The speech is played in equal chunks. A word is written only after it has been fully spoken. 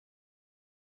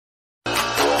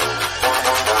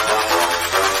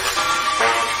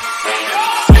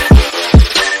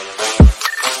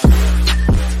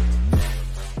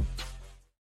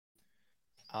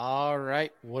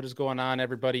What is going on,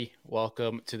 everybody?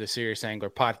 Welcome to the Serious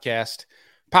Angler podcast,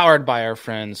 powered by our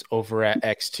friends over at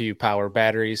X2 Power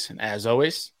Batteries. And as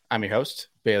always, I'm your host,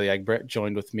 Bailey Egbert.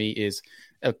 Joined with me is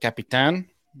El Capitan,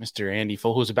 Mr. Andy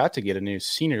Full, who's about to get a new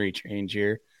scenery change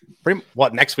here.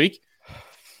 Next week?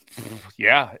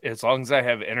 Yeah, as long as I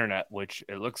have internet, which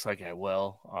it looks like I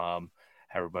will.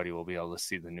 Everybody will be able to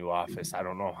see the new office. I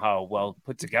don't know how well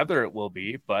put together it will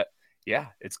be, but yeah,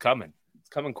 it's coming. It's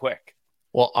coming quick.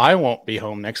 Well, I won't be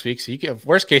home next week, so you can,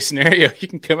 worst case scenario, you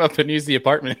can come up and use the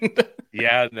apartment.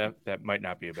 Yeah, that might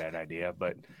not be a bad idea,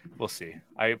 but we'll see.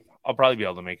 I'll probably be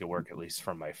able to make it work at least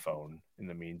from my phone in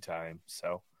the meantime.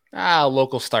 So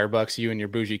local Starbucks, you and your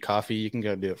bougie coffee, you can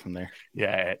go do it from there. Yeah,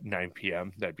 at 9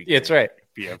 p.m. That'd be great. That's right.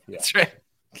 Yeah. That's right.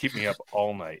 Keep me up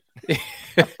all night.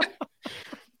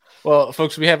 Well,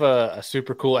 folks, we have a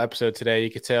super cool episode today. You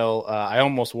could tell I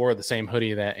almost wore the same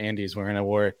hoodie that Andy's wearing. I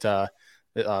wore it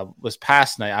this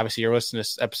past night. Obviously, you're listening to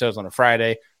this episode on a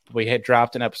Friday. We had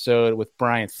dropped an episode with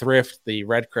Brian Thrift, the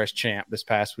Red Crest champ, this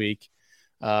past week.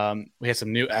 We had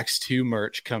some new X2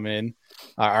 merch come in.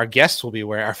 Our guests will be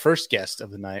wearing, our first guest of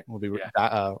the night will be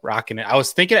rocking it. I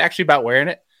was thinking actually about wearing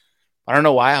it. I don't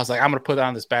know why. I was like, I'm going to put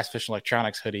on this Bass Fishing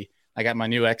Electronics hoodie. I got my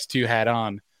new X2 hat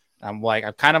on. I'm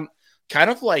kind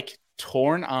of like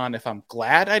torn on if I'm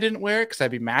glad I didn't wear it because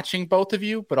I'd be matching both of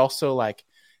you, but also like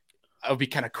it would be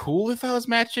kind of cool if I was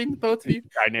matching both of you.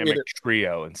 Dynamic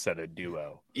trio instead of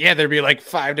duo. Yeah, there'd be like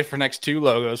 5 different X2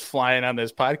 logos flying on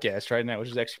this podcast right now,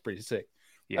 which is actually pretty sick.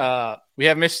 Yeah. We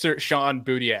have Mr. Sean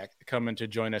Budiak coming to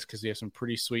join us because we have some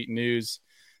pretty sweet news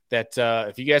that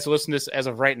if you guys listen to this as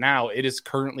of right now, it is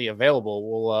currently available.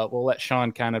 We'll let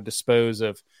Sean kind of dispose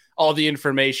of all the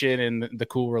information and the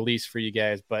cool release for you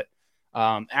guys. But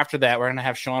after that, we're going to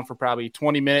have Sean for probably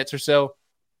 20 minutes or so.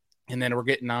 And then we're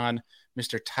getting on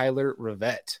Mr. Tyler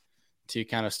RIVET to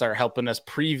kind of start helping us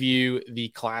preview the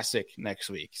Classic next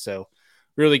week. So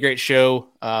really great show.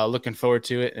 Looking forward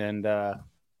to it. And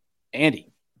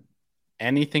Andy,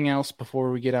 anything else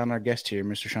before we get on our guest here,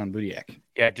 Mr. Sean Budiak?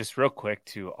 Yeah, just real quick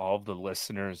to all of the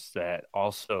listeners that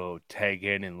also tag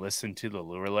in and listen to the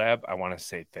Lure Lab, I want to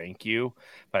say thank you.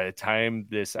 By the time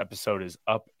this episode is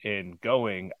up and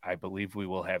going, I believe we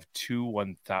will have 2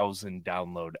 1,000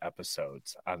 download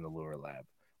episodes on the Lure Lab.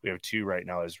 We have 2 right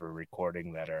now as we're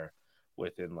recording that are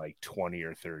within like 20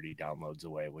 or 30 downloads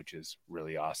away, which is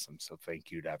really awesome. So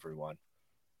thank you to everyone.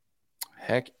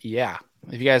 Heck yeah.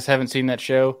 If you guys haven't seen that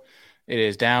show, it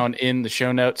is down in the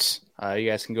show notes. You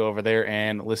guys can go over there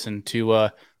and listen to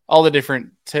all the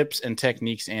different tips and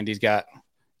techniques Andy's got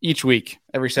each week,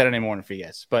 every Saturday morning for you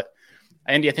guys. But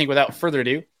Andy, I think without further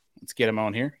ado, let's get him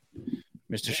on here.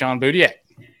 Mr. Sean Budiak.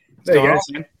 Hey guys.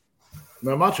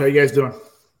 Not much. How you guys doing?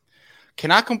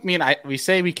 We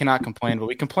say we cannot complain, but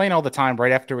we complain all the time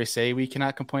right after we say we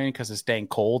cannot complain because it's dang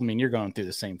cold. I mean, you're going through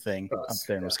the same thing up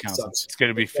there in Wisconsin. It's going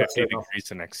to be 50 degrees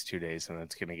the next 2 days, and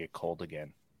it's going to get cold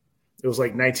again. It was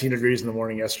like 19 degrees in the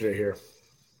morning yesterday here.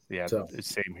 Yeah,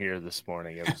 it's same here this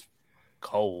morning. It was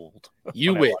cold.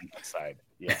 You win. Outside.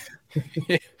 Yeah.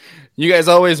 You guys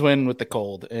always win with the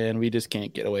cold, and we just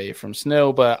can't get away from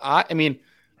snow. But I mean,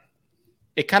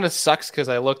 it kind of sucks because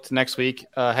I looked next week,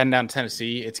 heading down to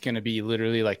Tennessee. It's going to be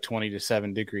literally like 20 to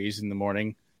 7 degrees in the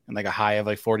morning and like a high of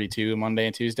like 42 Monday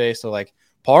and Tuesday. So like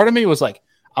part of me was like,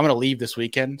 I'm going to leave this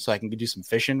weekend so I can do some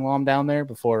fishing while I'm down there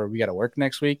before we got to work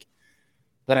next week.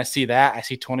 Then I see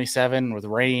 27 with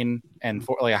rain and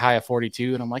like a high of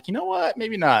 42. And I'm like, you know what?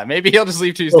 Maybe not. Maybe I'll just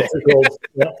leave Tuesday.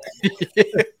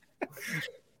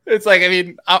 It's like, I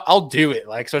mean, I'll do it,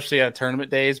 like, especially on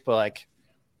tournament days. But like,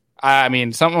 I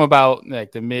mean, something about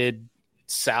like the mid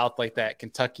South, like that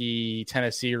Kentucky,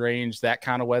 Tennessee range, that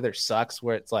kind of weather sucks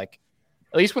where it's like,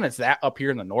 at least when it's that up here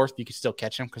in the north, you can still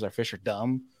catch them because our fish are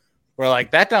dumb. Where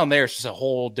like that down there is just a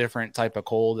whole different type of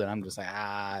cold. And I'm just like,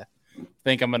 I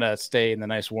think I'm going to stay in the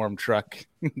nice warm truck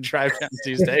and drive down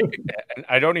Tuesday.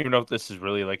 I don't even know if this is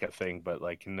really like a thing, but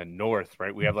like in the north,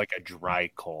 right, we have like a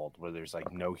dry cold where there's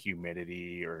like no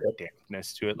humidity or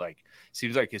dampness to it. Like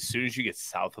seems like as soon as you get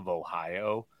south of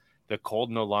Ohio, the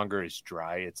cold no longer is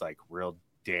dry. It's like real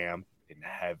damp and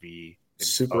heavy. And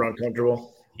super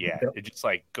uncomfortable. Yeah, it just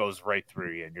like goes right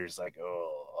through you and you're just like,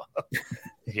 oh.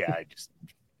 Yeah,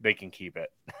 they can keep it.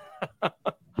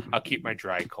 I'll keep my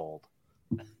dry cold.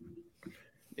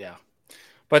 Yeah.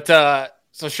 But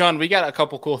so Sean, we got a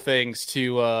couple cool things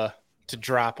to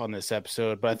drop on this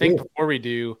episode. But I think before we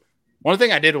do, one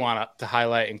thing I did want to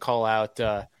highlight and call out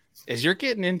is you're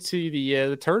getting into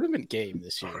the tournament game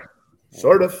this year.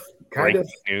 Sort of, kind Breaking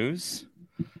of news.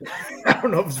 I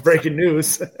don't know if it's breaking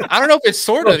news. I don't know if it's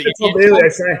sort of. Bailey,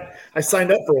 I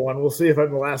signed up for one. We'll see if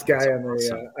I'm the last guy on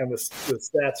the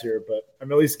stats here, but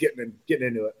I'm at least getting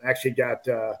into it. I actually got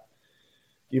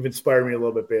you've inspired me a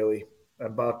little bit, Bailey. I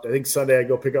think Sunday I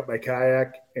go pick up my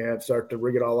kayak and start to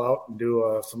rig it all out and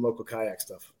do some local kayak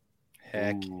stuff.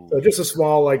 Heck. So just a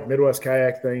small Midwest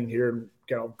kayak thing here in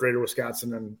greater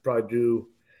Wisconsin, and probably do.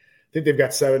 I think they've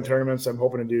got 7 tournaments. I'm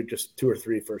hoping to do just 2 or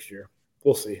 3 first year.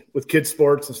 We'll see. With kids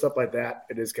sports and stuff like that,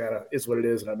 it is what it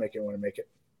is, and I make it when I make it.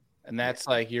 And that's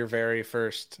like your very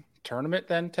first tournament,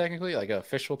 then technically, like an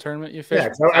official tournament you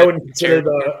fished. Yeah, I wouldn't consider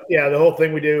the whole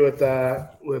thing we do with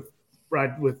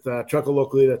Chuckle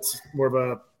locally. That's more of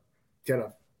a kind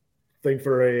of thing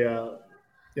for a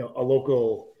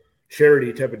local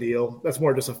charity type of deal. That's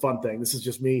more just a fun thing. This is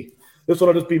just me. This one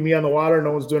will just be me on the water.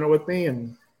 No one's doing it with me,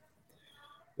 and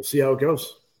we'll see how it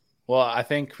goes. Well, I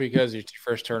think because it's your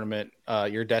first tournament,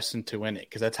 you're destined to win it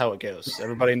because that's how it goes.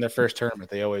 Everybody in their first tournament,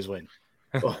 they always win.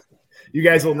 Well, you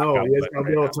guys will know. I'll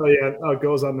be able to tell you how it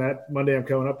goes on that Monday. I'm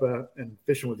coming up and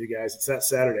fishing with you guys. It's that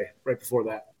Saturday, right before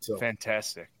that. So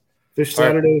fantastic. Fish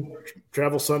Saturday,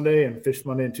 travel Sunday, and fish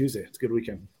Monday and Tuesday. It's a good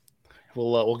weekend.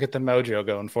 We'll get the mojo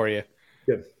going for you.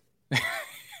 Good.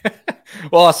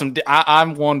 Well, awesome.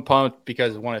 I'm one pumped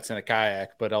because one, it's in a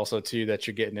kayak, but also two, that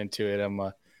you're getting into it.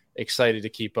 I'm excited to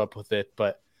keep up with it.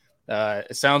 But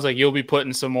it sounds like you'll be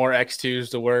putting some more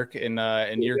X2s to work in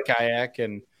your kayak.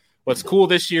 And what's cool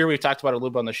this year, we've talked about it a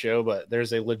little bit on the show, but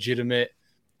there's a legitimate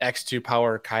X2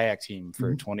 power kayak team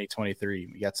for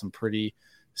 2023. We got some pretty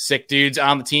sick dudes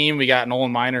on the team. We got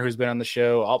Nolan Miner, who's been on the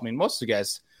show. I mean, most of the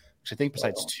guys, which I think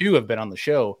besides 2 have been on the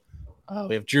show.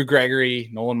 We have Drew Gregory,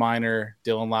 Nolan Miner,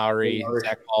 Dylan Lowry,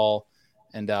 Zach Paul,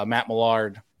 and Matt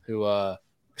Millard, who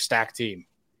stacked team.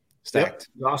 Stacked.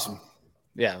 Yep, awesome.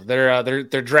 Yeah,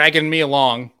 they're dragging me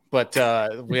along, but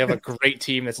we have a great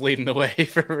team that's leading the way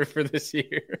for this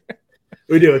year.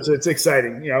 We do. It's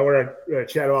exciting. We're going to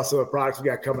chat about some of the products we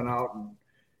got coming out, and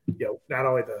not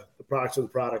only the products of the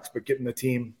products, but getting the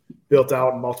team built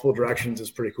out in multiple directions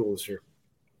is pretty cool this year.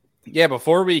 Yeah,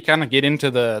 before we kind of get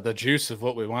into the juice of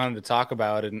what we wanted to talk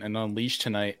about and unleash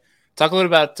tonight, talk a little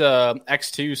about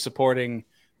X2 supporting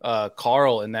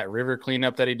Carl in that river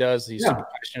cleanup that he does. He's super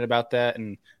passionate about that,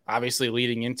 and obviously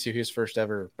leading into his first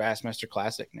ever Bassmaster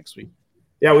Classic next week.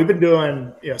 Yeah, we've been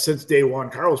doing since day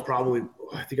one. Carl was probably,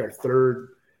 I think, our 3rd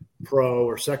pro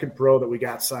or 2nd pro that we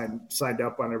got signed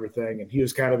up on everything, and he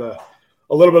was kind of a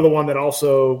little bit of the one that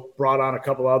also brought on a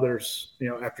couple others,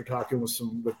 after talking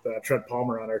with Trent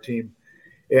Palmer on our team.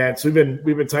 And so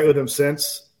we've been tight with him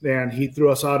since, and he threw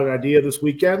us out an idea this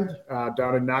weekend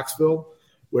down in Knoxville.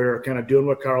 We're kind of doing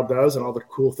what Carl does and all the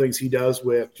cool things he does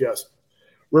with just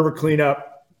river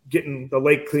cleanup, getting the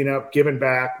lake cleanup, giving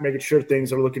back, making sure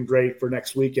things are looking great for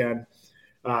next weekend.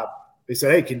 They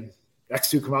said, hey, can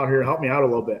X2 come out here and help me out a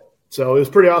little bit? So it was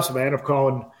pretty awesome. I ended up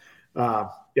calling, I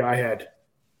had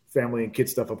family and kid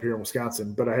stuff up here in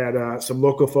Wisconsin, but I had some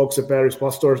local folks at Batteries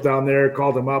Plus stores down there,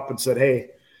 called them up and said, hey,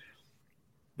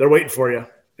 they're waiting for you.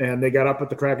 And they got up at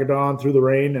the crack of dawn through the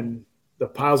rain, and the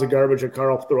piles of garbage that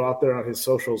Carl threw out there on his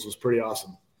socials was pretty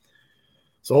awesome.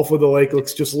 So hopefully the lake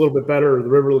looks just a little bit better, or the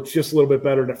river looks just a little bit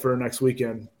better for next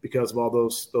weekend because of all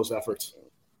those efforts.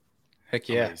 Heck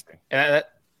yeah. Amazing. And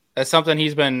that's something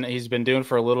he's been doing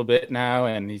for a little bit now,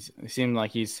 and he seemed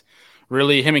like he's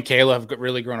really, him and Kayla have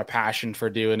really grown a passion for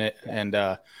doing it. And,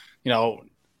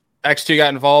 X2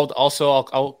 got involved. Also,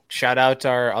 I'll shout out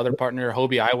our other partner,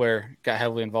 Hobie Eyewear, got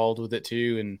heavily involved with it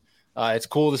too. And it's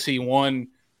cool to see,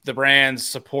 the brands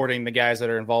supporting the guys that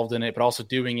are involved in it, but also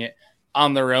doing it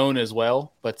on their own as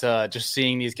well. But just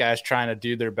seeing these guys trying to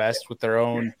do their best with their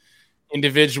own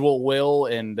individual will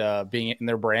and being in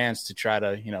their brands to try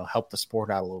to, help the sport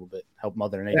out a little bit, help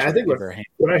Mother Nature. Yeah, I think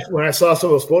when I saw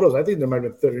some of those photos, I think there might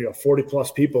have been 40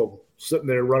 plus people sitting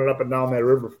there running up and down that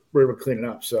river cleaning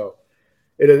up. So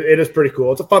it is pretty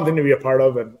cool. It's a fun thing to be a part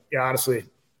of. And honestly,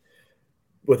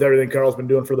 with everything Carl's been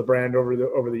doing for the brand over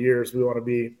the years, we want to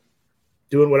be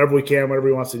doing whatever we can, whenever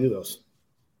he wants to do those.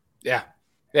 Yeah.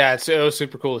 Yeah. It was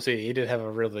super cool to see. He did have a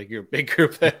really big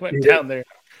group that went down there.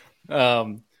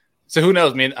 So who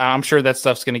knows? I mean, I'm sure that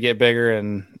stuff's going to get bigger,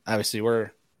 and obviously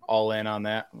we're all in on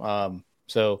that.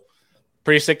 So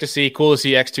pretty sick to see. Cool to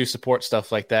see X2 support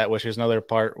stuff like that, which is another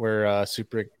part where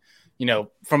super,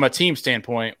 from a team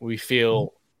standpoint, we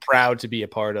feel proud to be a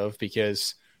part of,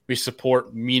 because we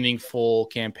support meaningful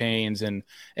campaigns and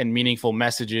meaningful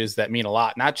messages that mean a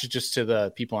lot, not just to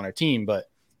the people on our team, but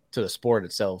to the sport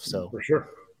itself. So for sure,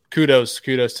 kudos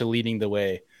to leading the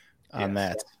way on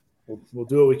that. We'll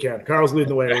do what we can. Carl's leading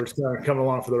the way. We're just kind of coming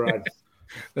along for the ride.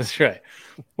 That's right.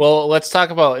 Well, let's talk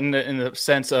about in the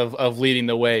sense of leading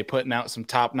the way, putting out some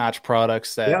top notch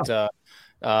products that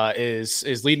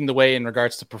is leading the way in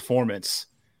regards to performance.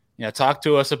 Talk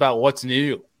to us about what's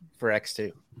new for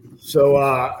X2.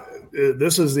 So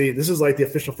this is like the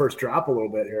official first drop a little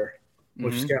bit here,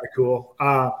 which is kind of cool.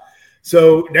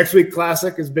 So next week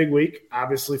Classic is big week,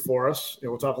 obviously for us.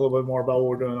 We'll talk a little bit more about what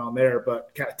we're doing on there,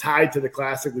 but kind of tied to the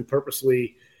Classic, we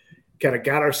purposely kind of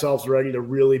got ourselves ready to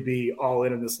really be all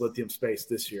in this lithium space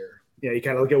this year. You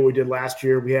kind of look at what we did last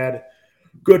year. We had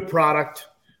good product,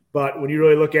 but when you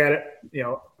really look at it,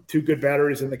 2 good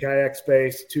batteries in the kayak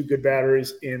space, 2 good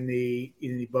batteries in the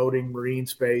boating, marine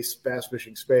space, bass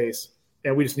fishing space,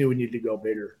 and we just knew we needed to go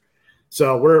bigger.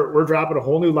 So we're dropping a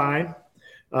whole new line.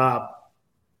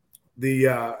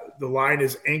 The line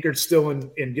is anchored still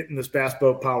in getting this bass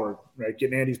boat powered, right?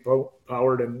 Getting Andy's boat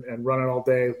powered and running all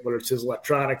day, whether it's his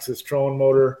electronics, his trolling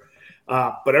motor.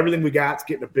 But everything we got is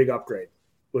getting a big upgrade,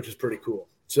 which is pretty cool.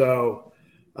 So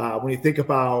when you think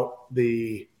about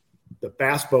the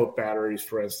bass boat batteries,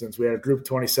 for instance, we had a Group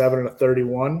 27 and a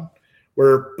 31.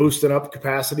 We're boosting up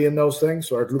capacity in those things.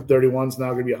 So our Group 31 is now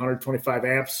going to be 125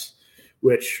 amps,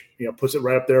 which puts it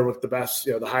right up there with the best,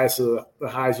 the highest of the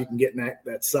highs you can get in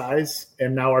that size.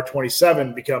 And now our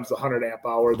 27 becomes the 100 amp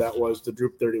hour that was the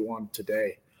Group 31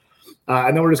 today.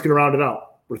 And then we're just going to round it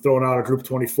out. We're throwing out a Group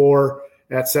 24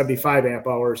 at 75 amp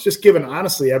hours, just giving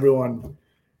honestly everyone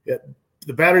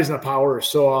the batteries and the power are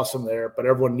so awesome there, but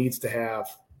everyone needs to have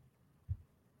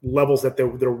levels that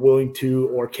they're willing to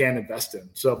or can invest in.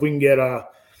 So if we can get a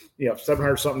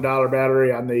 $700 something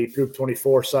battery on the Group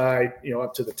 24 side,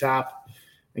 up to the top,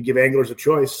 and give anglers a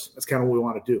choice, that's kind of what we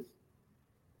want to do.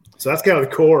 So that's kind of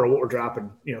the core of what we're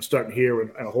dropping, starting here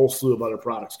and a whole slew of other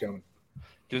products coming.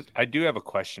 I do have a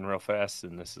question real fast,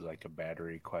 and this is like a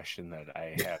battery question that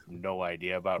I have no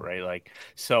idea about, right? Like,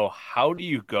 so how do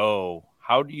you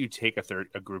take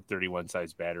a Group 31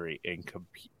 size battery and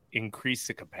increase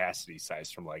the capacity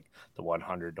size from like the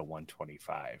 100 to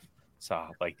 125? So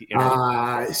like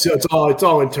so it's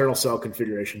all internal cell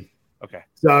configuration. Okay.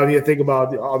 So if you think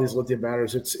about all these lithium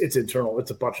batteries, it's internal.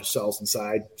 It's a bunch of cells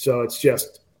inside. So it's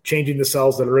just changing the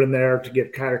cells that are in there to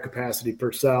get higher capacity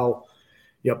per cell.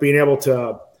 Being able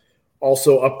to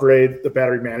also upgrade the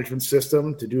battery management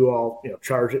system to do all,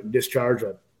 charge it and discharge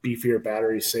a beefier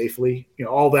battery safely.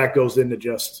 All that goes into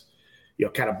just,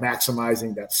 kind of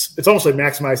maximizing that. It's almost like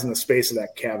maximizing the space of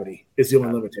that cavity is the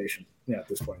only limitation at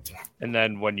this point in time. And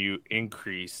then when you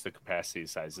increase the capacity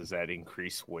size, does that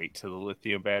increase weight to the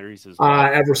lithium batteries as well?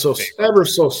 Ever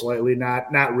so slightly,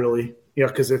 not really,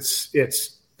 because there's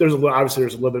a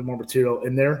little bit more material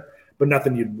in there, but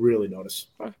nothing you'd really notice.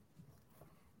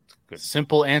 Good.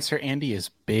 Simple answer, Andy, is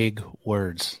big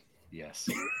words. Yes.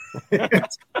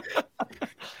 That's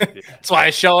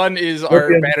why Sean is our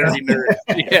battery nerd.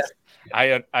 Yeah.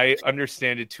 I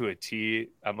understand it to a T.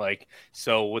 I'm like,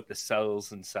 so with the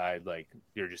cells inside, like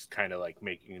you're just kind of like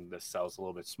making the cells a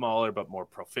little bit smaller, but more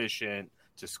proficient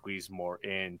to squeeze more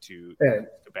into the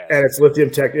capacity. And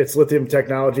it's lithium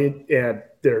technology, and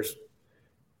there's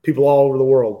people all over the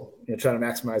world trying to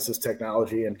maximize this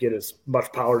technology and get as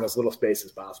much power in as little space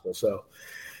as possible. So,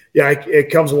 it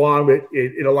comes along, but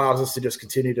it allows us to just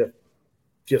continue to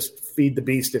just feed the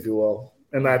beast, if you will.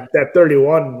 And that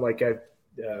 31, like you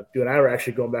and I were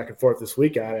actually going back and forth this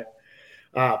week on it.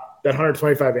 That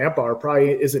 125 amp hour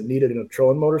probably isn't needed in a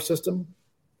trolling motor system.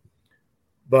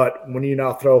 But when you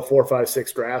now throw 4, 5,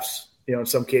 6 drafts, in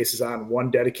some cases on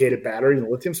one dedicated battery in the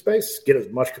lithium space, get as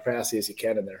much capacity as you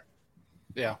can in there.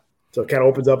 Yeah. So it kind of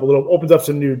opens up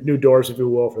some new doors, if you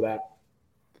will, for that.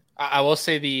 I will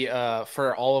say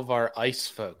for all of our ice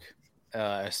folk,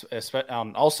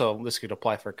 also this could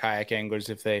apply for kayak anglers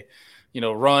if they,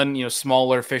 run,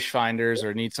 smaller fish finders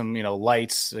or need some,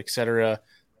 lights, etc.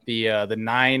 The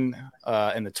 9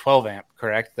 and the 12 amp,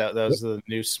 correct? Those are the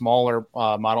new smaller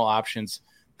model options.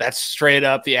 That's straight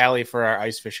up the alley for our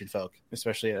ice fishing folk,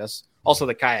 especially us. Also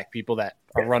the kayak people that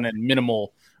are running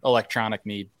minimal electronic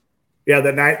need. Yeah,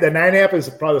 the 9 amp is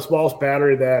probably the smallest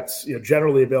battery that's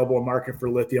generally available in market for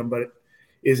lithium, but it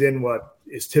is in what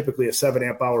is typically a 7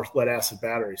 amp hour lead acid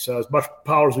battery. So as much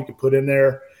power as we can put in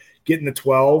there, getting the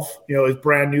 12, is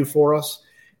brand new for us.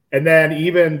 And then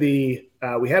even we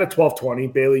had a 1220.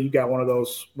 Bailey, you got one of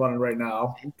those running right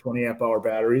now, 20 amp hour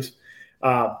batteries.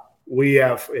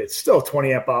 It's still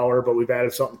 20 amp hour, but we've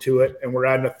added something to it, and we're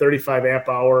adding a 35 amp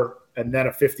hour and then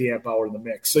a 50 amp hour in the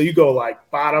mix. So you go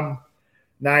like bottom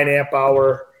 9 amp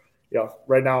hour.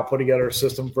 Right now I'm putting together a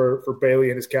system for Bailey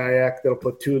and his kayak that'll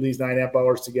put 2 of these 9 amp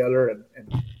hours together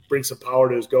and bring some power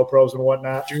to his GoPros and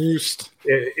whatnot. Juiced.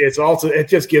 It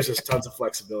just gives us tons of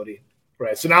flexibility,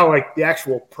 Right. So now, like, the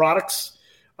actual products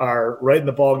are right in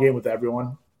the ball game with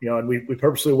everyone, and we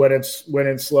purposely went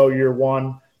in slow year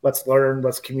one. Let's learn,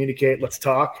 let's communicate, let's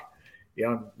talk.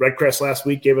 Red Crest last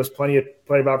week gave us plenty of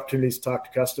opportunities to talk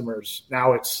to customers.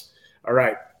 Now it's all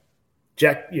right.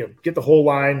 Jack, get the whole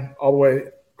line all the way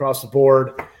across the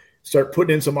board. Start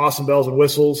putting in some awesome bells and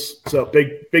whistles. So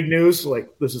big news. Like,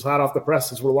 this is hot off the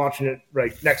presses. We're launching it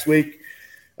right next week.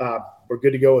 We're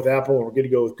good to go with Apple, and we're good to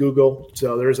go with Google.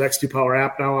 So there's X2 Power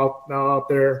app now out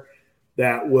there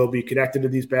that will be connected to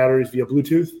these batteries via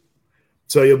Bluetooth.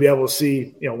 So you'll be able to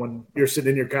see, when you're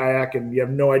sitting in your kayak and you have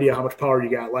no idea how much power you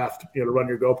got left, to run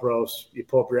your GoPros, you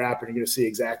pull up your app and you're going to see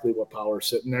exactly what power is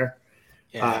sitting there.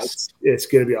 Yes. It's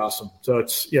going to be awesome. So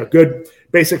it's good,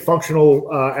 basic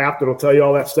functional app that'll tell you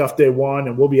all that stuff day one,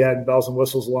 and we'll be adding bells and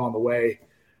whistles along the way.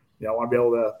 I want to be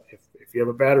able to, if you have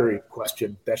a battery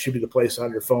question, that should be the place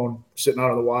on your phone sitting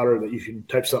out on the water that you can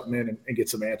type something in and get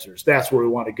some answers. That's where we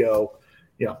want to go.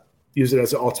 Use it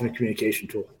as an ultimate communication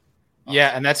tool. Yeah,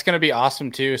 and that's going to be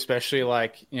awesome too, especially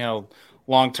like,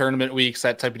 long tournament weeks,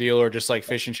 that type of deal, or just like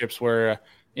fishing trips where,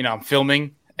 I'm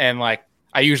filming and like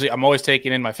I'm always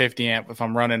taking in my 50 amp if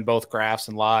I'm running both graphs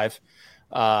and live.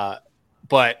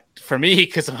 But for me,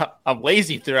 because I'm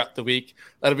lazy throughout the week,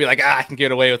 that'll be like, I can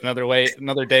get away with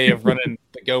another day of running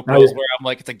the GoPros where I'm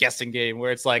like, it's a guessing game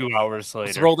where it's like 2 hours later.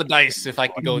 Let's roll the dice if I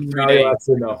can go 3 No, days.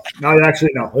 Now you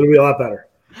actually know. It'll be a lot better.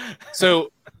 So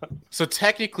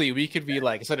technically, we could be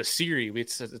like, instead of Siri,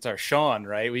 it's our Sean,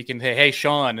 right? We can say, hey,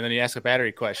 Sean, and then you ask a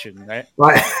battery question, right?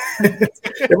 Right.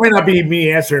 It might not be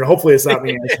me answering. Hopefully, it's not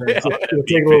me answering. It'll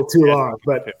take a little too long.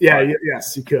 But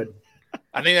yes, you could.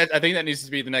 I think that needs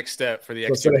to be the next step for the X2.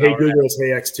 Instead of Hey Google, it's Hey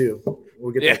X2.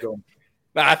 We'll get that going.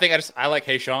 No, I think I like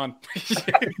Hey Sean.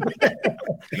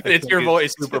 It's your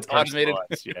voice, super automated.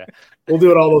 Yeah, we'll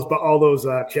do it. All those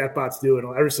chatbots do it.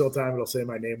 Every single time it'll say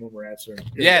my name when we're answering.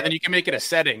 Then you can make it a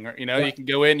setting. Or, you can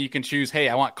go in, you can choose. Hey,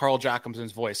 I want Carl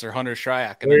Jocumson's voice or Hunter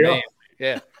Shryack and their name.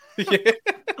 Yeah.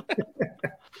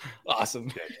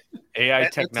 Awesome. AI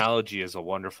technology is a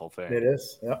wonderful thing. It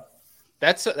is. Yeah.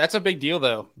 That's a big deal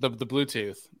though. The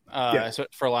Bluetooth so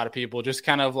for a lot of people, just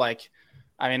kind of like.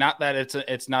 I mean, not that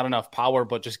it's not enough power,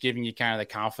 but just giving you kind of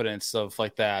the confidence of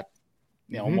like that,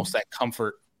 almost that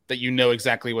comfort that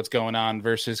exactly what's going on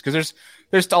versus because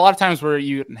there's a lot of times where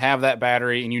you have that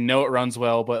battery and it runs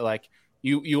well, but like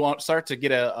you won't start to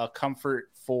get a comfort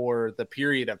for the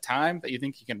period of time that you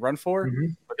think you can run for.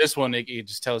 Mm-hmm. But this one, it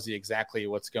just tells you exactly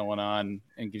what's going on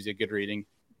and gives you a good reading.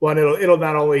 Well, and it'll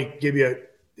not only give you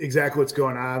exactly what's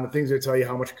going on, the things that tell you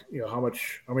how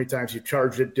many times you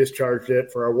charged it, discharged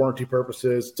it for our warranty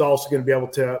purposes. It's also going to be able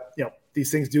to,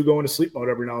 these things do go into sleep mode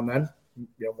every now and then.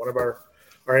 One of our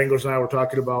anglers and I were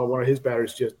talking about one of his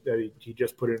batteries he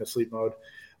just put into sleep mode.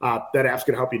 That app's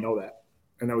going to help you know that.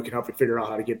 And then we can help you figure out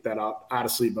how to get that out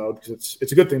of sleep mode because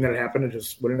it's a good thing that it happened. It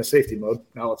just went into safety mode.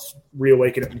 Now let's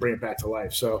reawaken it and bring it back to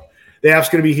life. So the app's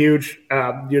going to be huge.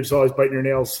 You're just always biting your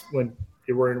nails when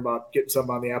you're worrying about getting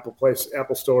something on the Apple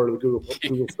Store or the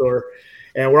Google Store.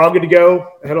 And we're all good to go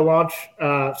ahead of launch.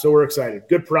 So we're excited.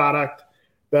 Good product,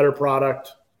 better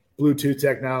product, Bluetooth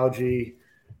technology,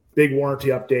 big warranty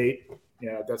update.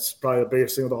 That's probably the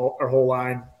biggest thing with our whole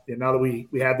line. Now that we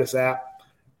have this app,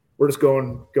 we're just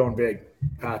going big.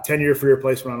 10-year free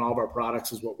replacement on all of our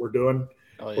products is what we're doing.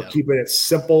 Oh, yeah. We're keeping it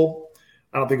simple.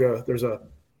 I don't think there's a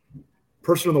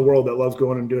person in the world that loves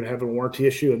going and having a warranty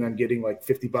issue and then getting like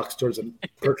 $50 towards a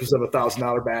purchase of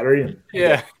 $1,000 battery.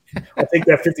 And I'll take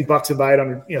that $50 and buy it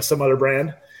on some other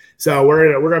brand. So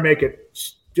we're gonna make it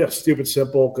just stupid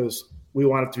simple because we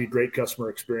want it to be great customer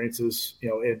experiences.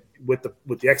 With the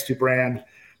X2 brand,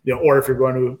 or if you're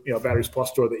going to Batteries Plus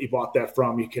store that you bought that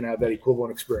from, you can have that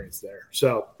equivalent experience there.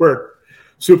 So we're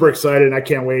super excited. And I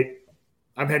can't wait.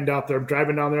 I'm heading down there. I'm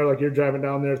driving down there like you're driving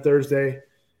down there Thursday.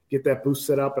 Get that booth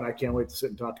set up, and I can't wait to sit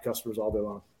and talk to customers all day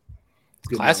long.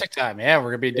 Classic time. Yeah, we're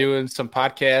going to be doing some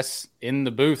podcasts in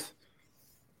the booth.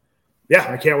 Yeah,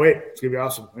 I can't wait. It's going to be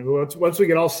awesome. I mean, once we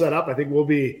get all set up, I think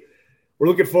we're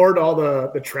looking forward to all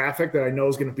the traffic that I know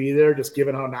is going to be there, just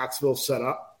given how Knoxville's set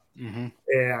up. Mm-hmm.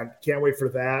 And can't wait for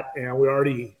that. And we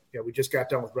already, we just got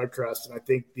done with Red Crest, and I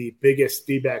think the biggest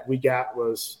feedback we got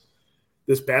was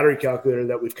this battery calculator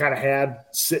that we've kind of had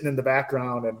sitting in the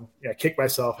background, and I kick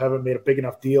myself, haven't made a big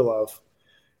enough deal of,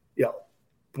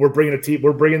 we're setting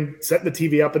the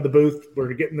TV up in the booth.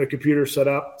 We're getting the computer set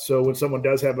up. So when someone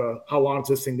does have how long is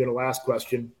this thing going to last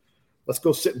question, let's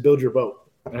go sit and build your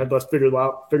boat and let's figure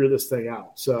this thing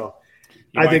out. So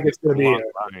I think it's going to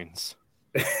be lines.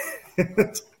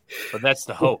 But that's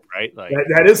the hope, right? Like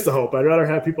that is the hope. I'd rather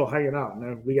have people hanging out.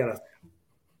 And we got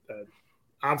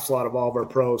onslaught of all of our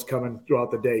pros coming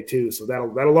throughout the day too. So that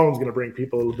alone is going to bring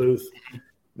people to the booth.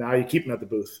 Now you keep them at the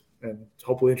booth and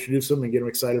hopefully introduce them and get them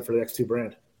excited for the X2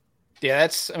 brand. Yeah,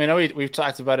 we've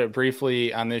talked about it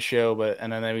briefly on this show,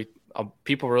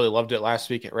 people really loved it last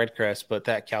week at Redcrest, but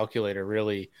that calculator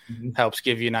really helps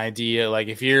give you an idea. Like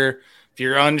if you're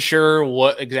unsure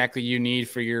what exactly you need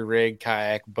for your rig,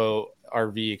 kayak, boat,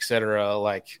 RV, etc.,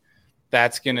 like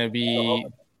that's going to be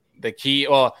the key.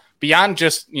 Well, beyond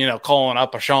just, calling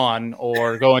up a Sean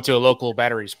or going to a local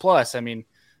Batteries Plus, I mean,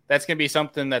 that's going to be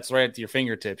something that's right at your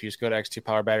fingertips. You just go to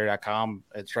x2powerbattery.com.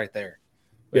 It's right there.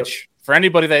 Which for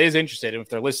anybody that is interested, if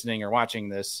they're listening or watching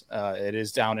this, it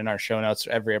is down in our show notes for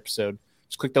every episode.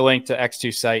 Just click the link to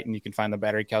X2 site and you can find the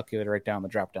battery calculator right down in the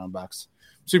drop-down box.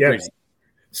 Super easy.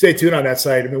 Stay tuned on that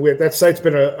site. I mean, that site's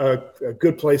been a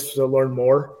good place to learn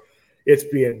more. It's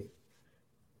being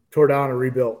tore down and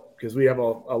rebuilt because we have a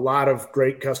lot of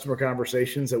great customer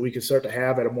conversations that we can start to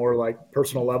have at a more like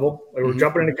personal level. Like we're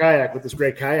jumping into kayak with this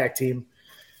great kayak team.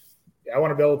 I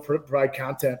want to be able to provide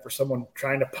content for someone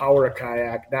trying to power a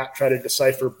kayak, not try to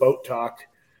decipher boat talk,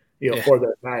 for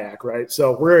their kayak, right?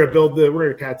 So we're going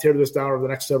to kind of tear this down over the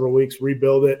next several weeks,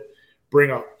 rebuild it,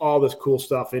 bring all this cool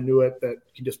stuff into it that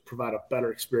can just provide a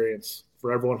better experience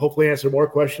for everyone. Hopefully answer more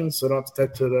questions so I don't have to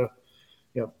talk to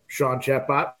the, Sean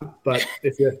chatbot. But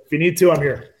if you need to, I'm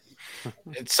here.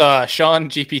 It's Sean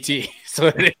GPT. So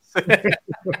it is.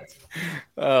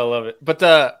 I love it. But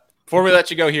before we let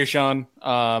you go here, Sean,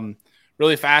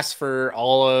 really fast for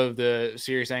all of the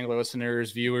Serious Angler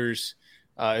listeners, viewers,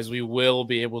 as we will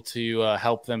be able to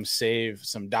help them save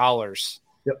some dollars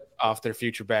off their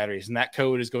future batteries. And that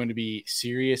code is going to be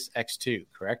Serious X2,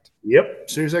 correct? Yep,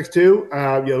 Serious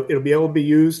X2. It'll be able to be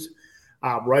used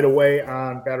right away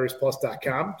on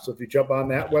batteriesplus.com. So if you jump on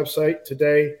that website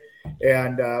today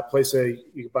and you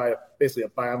can buy basically a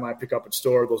buy online, pick up in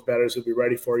store, those batteries will be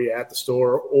ready for you at the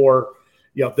store, or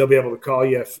they'll be able to call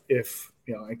you if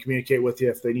and communicate with you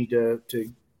if they need to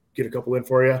get a couple in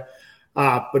for you.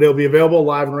 But it'll be available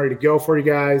live and ready to go for you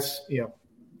guys.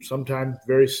 Sometime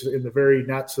in the very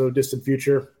not so distant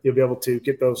future, you'll be able to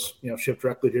get those, shipped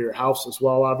directly to your house as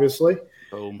well, obviously.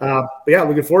 But yeah,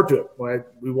 looking forward to it.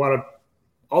 We want to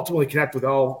ultimately connect with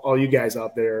all you guys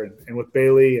out there and with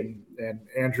Bailey and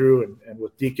Andrew and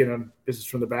with Deacon on Business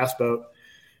from the Bass Boat.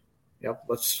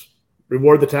 Let's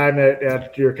reward the time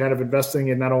that you're kind of investing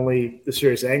in not only the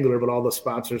Serious Angler, but all the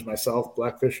sponsors, myself,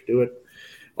 Blackfish, Do It,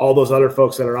 all those other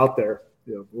folks that are out there.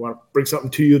 We want to bring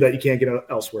something to you that you can't get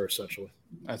elsewhere, essentially.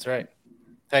 That's right.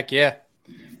 Heck yeah.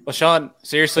 Well, Sean,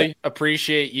 seriously,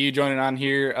 appreciate you joining on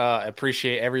here.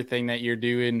 Appreciate everything that you're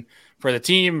doing for the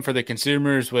team, for the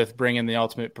consumers with bringing the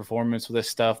ultimate performance with this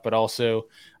stuff, but also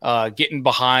getting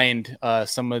behind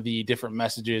some of the different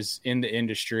messages in the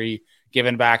industry,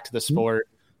 giving back to the sport.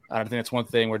 I think that's one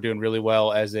thing we're doing really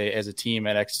well as a team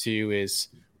at X2 is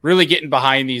really getting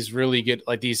behind these really good,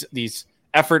 like these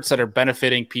efforts that are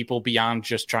benefiting people beyond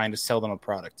just trying to sell them a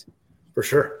product. For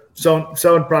sure.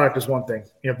 Selling product is one thing.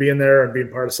 Being there and being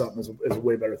part of something is a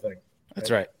way better thing.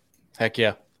 That's right. Heck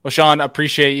yeah. Well, Sean,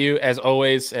 appreciate you as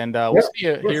always, and we'll see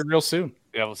you here real soon.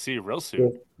 Yeah, we'll see you real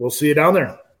soon. We'll see you down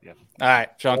there. Yeah. All right,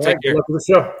 Sean, take care. Good luck with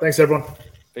the show. Thanks, everyone.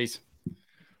 Peace.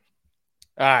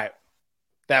 All right.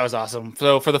 That was awesome.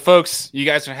 So for the folks, you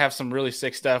guys are going to have some really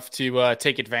sick stuff to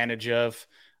take advantage of.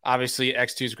 Obviously,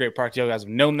 X2 is a great product. You guys have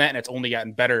known that, and it's only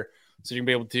gotten better. So you're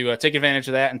going to be able to take advantage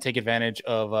of that and take advantage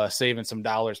of saving some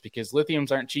dollars because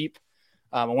lithiums aren't cheap.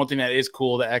 And one thing that is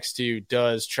cool that X2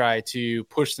 does try to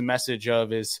push the message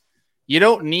of is you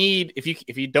don't need, if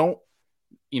you don't,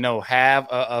 have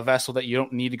a vessel that you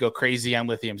don't need to go crazy on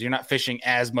lithiums. You're not fishing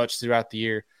as much throughout the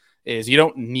year. Is you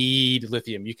don't need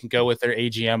lithium. You can go with their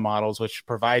AGM models, which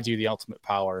provides you the ultimate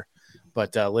power.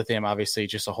 But lithium, obviously,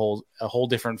 just a whole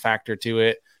different factor to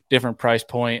it, different price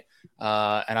point,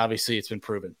 and obviously it's been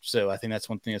proven. So I think that's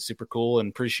one thing that's super cool, and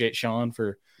appreciate Sean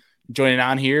for joining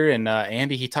on here. And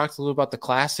Andy, he talked a little about the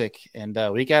Classic, and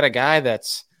we got a guy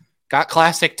that's got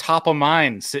Classic top of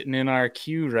mind sitting in our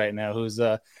queue right now, who's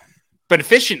been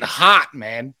fishing hot,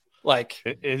 man. Like.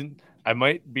 I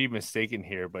might be mistaken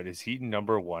here, but is he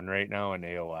number one right now in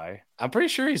AOI? I'm pretty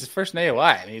sure he's the first in AOI.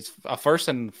 I mean, he's a first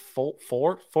and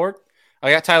fourth.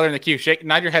 I got Tyler in the queue.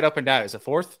 Nod your head up and down. Is it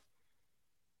fourth?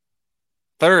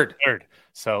 Third.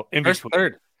 So in first, between.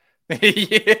 third.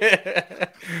 Yeah.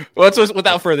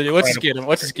 Without further ado, let's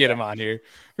just get him on here.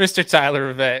 Mr. Tyler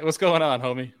Rivet. What's going on,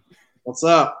 homie? What's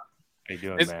up? How you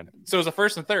doing, man? So it's a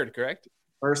first and third, correct?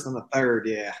 First and the third,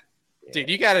 yeah. Dude,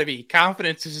 you got to be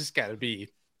confidence has just got to be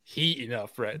heating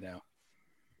up right now.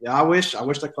 Yeah, I wish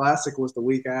the Classic was the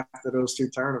week after those two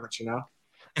tournaments,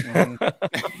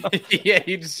 Yeah,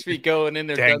 you just be going in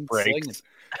there done slinging.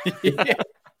 Yeah.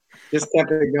 Just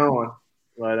kept it going.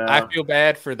 But I feel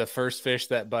bad for the first fish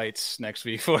that bites next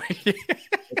week for you.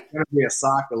 It's gonna be a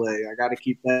soccer leg. I got to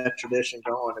keep that tradition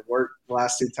going. It worked the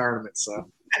last 2 tournaments. So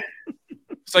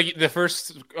the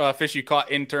first fish you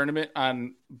caught in tournament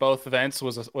on both events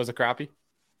was a crappie.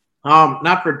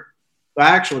 Not for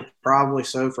actually probably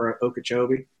so for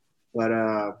Okeechobee, but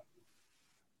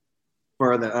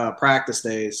for the practice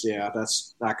days, yeah,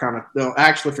 that's I kind of no.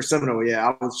 Actually, for Seminole, yeah,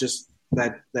 I was just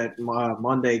that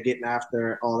Monday getting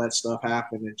after all that stuff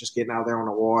happened and just getting out there on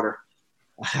the water.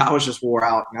 I was just wore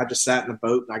out, and I just sat in the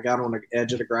boat and I got on the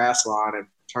edge of the grass line and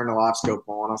turned the live scope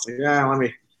on. I was like, yeah, let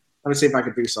me see if I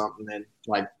could do something. And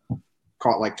like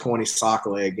caught like 20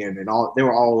 sockeye again, and they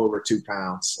were all over 2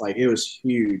 pounds. Like it was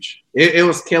huge. It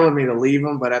was killing me to leave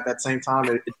them, but at that same time,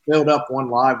 it filled up one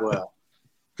live well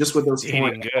just with those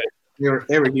 20.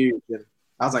 They were huge. And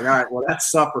I was like, all right, well,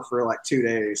 that's supper for like 2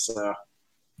 days. So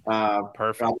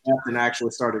perfect. I left and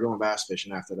actually started going bass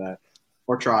fishing after that,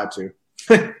 or tried to.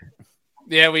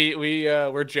 Yeah,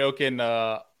 we're joking.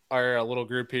 Our little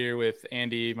group here with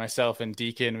Andy, myself, and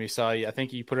Deacon. We saw you. I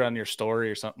think you put it on your story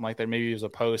or something like that. Maybe it was a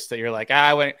post that you're like,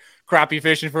 I went crappie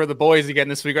fishing for the boys again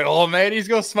this week. Oh man, he's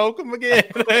gonna smoke them again.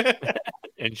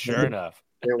 And sure enough,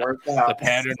 it worked out. The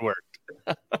pattern worked.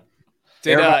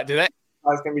 Did that? I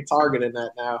was gonna be targeting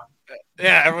that now.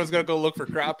 Yeah, everyone's gonna go look for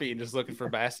crappie and just looking for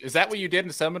bass. Is that what you did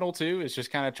in Seminole too? Is just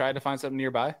kind of try to find something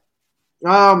nearby?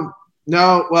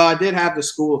 No, well, I did have the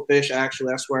school of fish.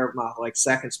 Actually, that's where my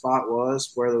second spot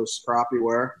was, where those crappie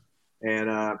were.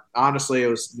 And honestly, it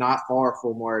was not far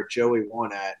from where Joey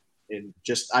won at. And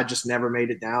I just never made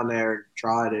it down there and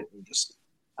tried it. And just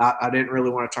I didn't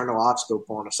really want to turn the live scope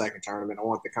on a second tournament. I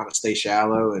wanted to kind of stay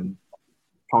shallow and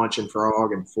punch and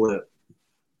frog and flip.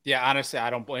 Yeah, honestly,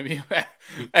 I don't blame you.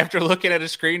 After looking at a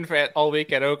screen all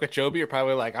week at Okeechobee, you're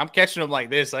probably like, I'm catching them like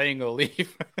this. I ain't gonna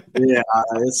leave. Yeah,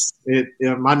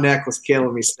 my neck was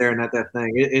killing me staring at that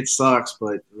thing. It sucks,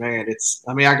 but man,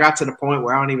 I got to the point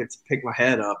where I don't even pick my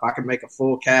head up. I can make a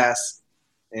full cast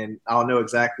and I'll know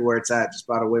exactly where it's at just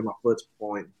by the way my foot's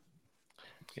pointing.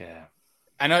 Yeah.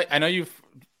 I know you've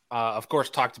of course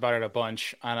talked about it a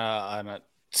bunch on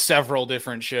several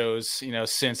different shows,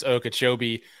 since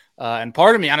Okeechobee. And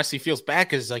part of me honestly feels bad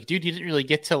because, dude, you didn't really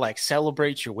get to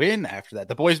celebrate your win after that.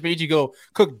 The boys made you go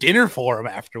cook dinner for them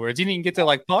afterwards. You didn't even get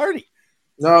to party.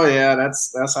 No, yeah,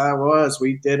 that's how it was.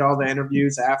 We did all the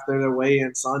interviews after the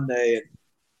weigh-in Sunday,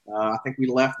 and I think we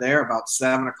left there about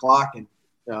 7:00. And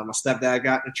my stepdad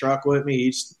got in the truck with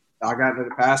me. I got into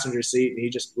the passenger seat,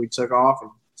 and we took off.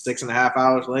 And 6.5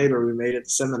 hours later, we made it to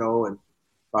Seminole. And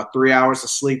about 3 hours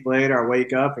of sleep later, I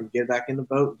wake up and get back in the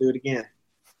boat and do it again.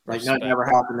 Nothing ever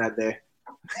happened that day.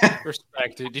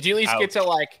 Respect, dude. Did you at least get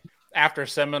to after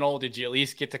Seminole? Did you at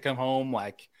least get to come home,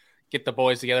 get the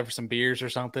boys together for some beers or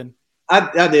something?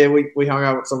 I did. We hung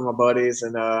out with some of my buddies,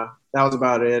 and that was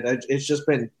about it. It's just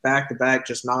been back to back,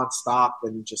 just nonstop,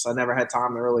 and I never had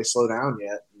time to really slow down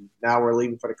yet. And now we're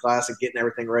leaving for the Classic, getting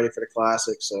everything ready for the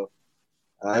Classic. So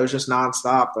it was just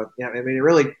nonstop. But yeah,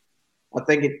 I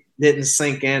think it didn't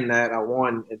sink in that I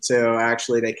won until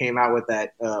actually they came out with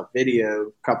that video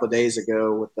a couple of days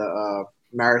ago with the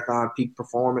marathon peak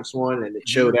performance one, and it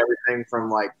showed everything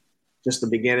from just the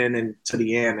beginning and to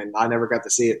the end, and I never got to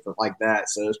see it like that,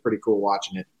 so it was pretty cool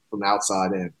watching it from the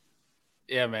outside in.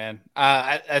 Yeah, man.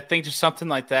 I think just something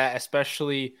like that,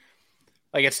 especially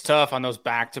it's tough on those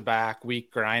back-to-back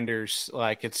week grinders.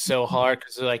 It's so hard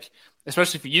because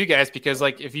especially for you guys, because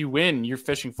if you win, you're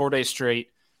fishing 4 days straight.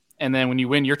 And then when you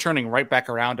win, you're turning right back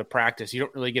around to practice. You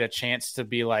don't really get a chance to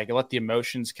be let the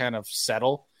emotions kind of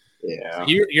settle. Yeah. So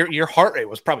your heart rate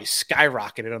was probably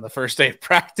skyrocketed on the first day of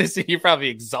practice, and you're probably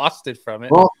exhausted from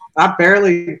it. Well, I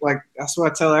barely that's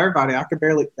what I tell everybody.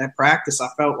 That practice, I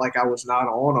felt like I was not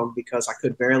on them because I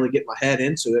could barely get my head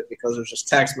into it because there's just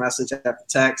text message after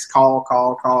text,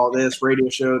 call, this radio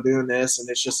show, doing this, and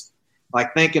it's just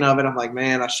thinking of it. I'm like,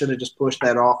 man, I should have just pushed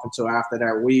that off until after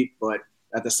that week, but.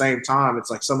 At the same time, it's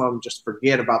some of them just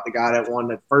forget about the guy that won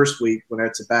the first week when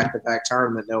it's a back-to-back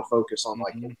tournament. They'll focus on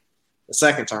the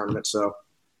second tournament. So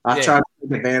I tried to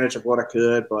take advantage of what I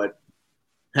could, but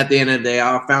at the end of the day,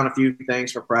 I found a few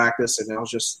things for practice, and it was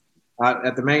just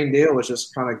the main deal was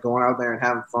just kind of going out there and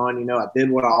having fun. I did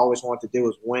what I always wanted to do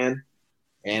was win,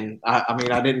 and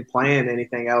I didn't plan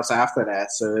anything else after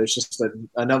that. So it's just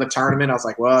another tournament. I was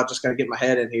like, well, I just got to get my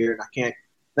head in here, and I can't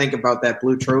think about that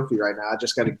blue trophy right now. I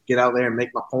just got to get out there and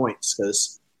make my points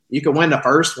because you can win the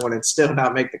first one and still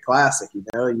not make the Classic.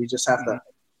 You just have to.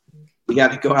 You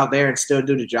got to go out there and still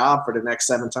do the job for the next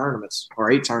 7 tournaments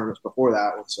or 8 tournaments before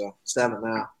that one. So 7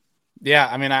 now. Yeah,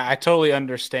 I mean, I totally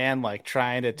understand like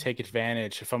trying to take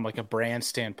advantage from like a brand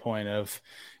standpoint of,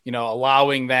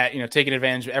 allowing that, taking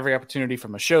advantage of every opportunity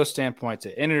from a show standpoint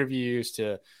to interviews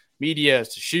to media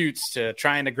to shoots to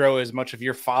trying to grow as much of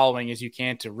your following as you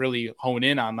can to really hone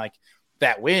in on like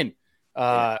that win.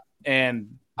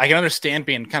 And I can understand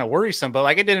being kind of worrisome, but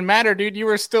like it didn't matter, dude. You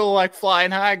were still like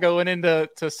flying high going into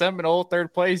Seminole,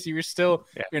 third place. You were still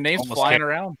your name's flying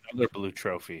around. Another blue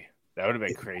trophy. That would have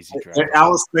been crazy.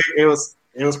 It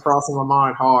was crossing my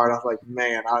mind hard. I was like,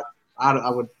 man, I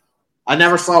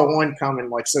never saw one coming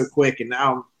like so quick, and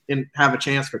now didn't have a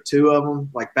chance for two of them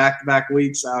like back to back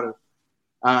weeks out of.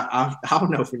 I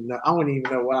don't know if I wouldn't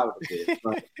even know what I would do.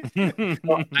 But,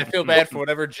 I feel bad for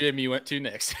whatever gym you went to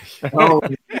next. I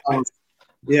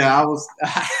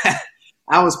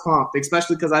was pumped,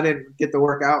 especially because I didn't get to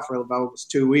work out for about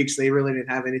almost 2 weeks. They really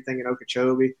didn't have anything in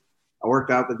Okeechobee. I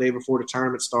worked out the day before the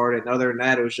tournament started. And other than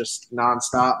that, it was just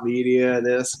nonstop media.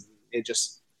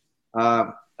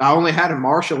 I only had a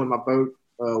marshal in my boat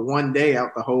 1 day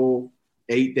out the whole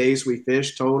 8 days we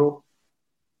fished total.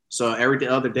 So every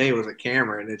other day was a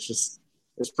camera, and it's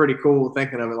pretty cool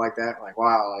thinking of it like that. Like,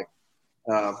 wow,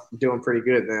 I'm doing pretty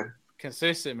good then.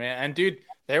 Consistent, man. And dude,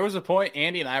 there was a point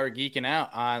Andy and I were geeking out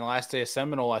on the last day of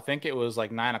Seminole. I think it was like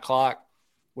 9:00.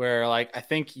 Where like I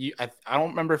think I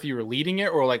don't remember if you were leading it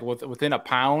or like within a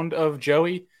pound of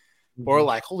Joey, or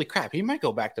like holy crap, he might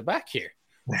go back to back here.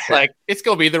 Like it's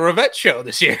gonna be the RIVET show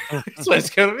this year. That's what it's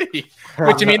gonna be.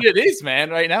 Which I mean it is, man.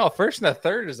 Right now, first and a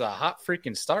third is a hot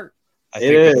freaking start. I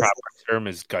think the proper term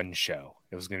is gun show.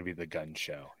 It was going to be the gun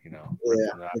show, Yeah,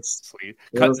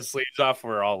 cut the sleeves off.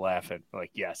 We're all laughing.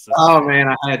 Like, yes. Oh man,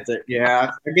 I had to.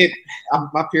 Yeah,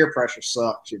 my peer pressure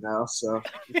sucks, So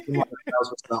if someone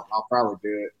tells me something, I'll probably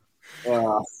do it.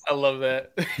 I love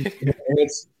that.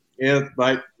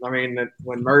 But I mean,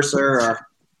 when Mercer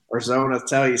or Zona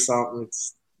tell you something,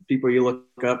 it's people you look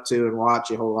up to and watch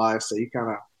your whole life, so you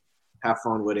kind of have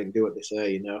fun with it and do what they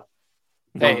say,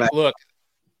 Hey, look.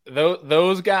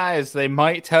 Those guys, they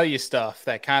might tell you stuff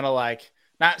that kind of like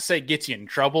not say gets you in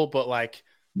trouble, but like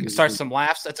start some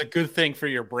laughs. That's a good thing for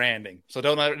your branding. So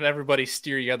don't let everybody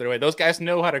steer you the other way. Those guys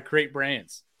know how to create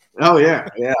brands. Oh yeah.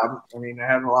 I mean, I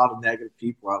have a lot of negative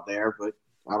people out there, but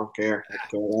I don't care.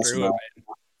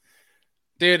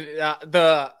 Dude,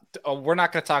 we're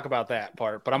not going to talk about that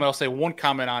part, but I'm going to say one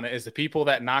comment on it is the people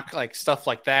that knock like stuff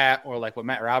like that, or like what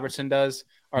Matt Robertson does,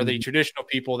 are the traditional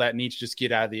people that need to just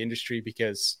get out of the industry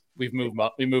because we've moved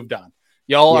on.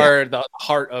 Y'all are the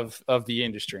heart of the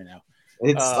industry now.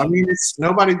 It's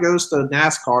nobody goes to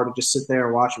NASCAR to just sit there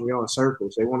and watch them go in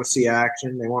circles. They want to see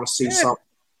action. They want to see something.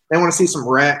 They want to see some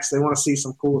wrecks. They want to see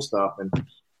some cool stuff, and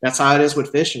that's how it is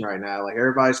with fishing right now. Like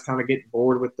everybody's kind of getting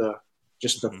bored with the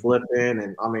flipping,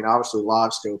 and I mean, obviously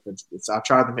live scope. I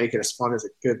tried to make it as fun as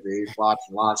it could be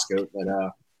watching live scope, but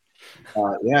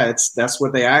that's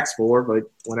what they ask for. But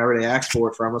whenever they ask for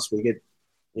it from us, we get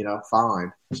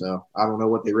fined. So I don't know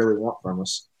what they really want from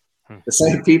us. The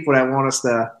same people that want us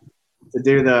to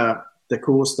do the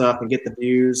cool stuff and get the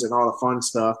views and all the fun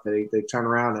stuff, they turn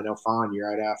around and they'll fine you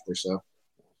right after. So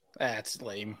that's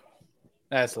lame.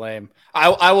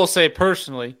 I will say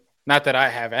personally, not that I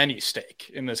have any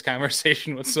stake in this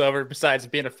conversation whatsoever, besides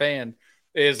being a fan,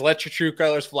 is let your true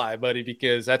colors fly, buddy,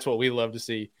 because that's what we love to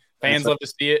see. Fans love to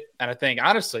see it. And I think,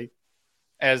 honestly,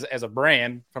 as a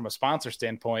brand, from a sponsor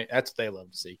standpoint, that's what they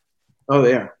love to see. Oh,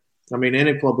 yeah. I mean,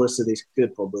 any publicity is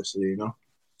good publicity, So.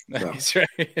 That's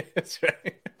right. That's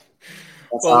right.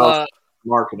 That's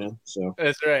marketing. So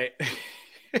that's right.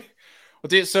 Well,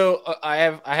 dude, so I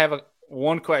have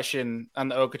one question on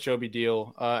the Okeechobee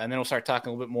deal, and then we'll start talking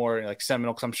a little bit more like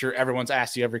Seminole, because I'm sure everyone's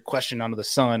asked you every question under the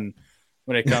sun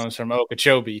when it comes from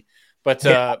Okeechobee.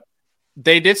 But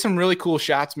they did some really cool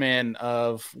shots, man,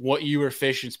 of what you were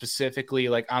fishing specifically,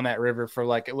 like on that river for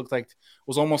like, it looked like it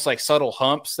was almost like subtle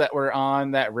humps that were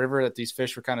on that river that these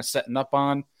fish were kind of setting up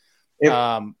on.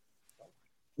 Go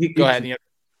ahead.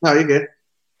 No, you're good.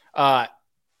 I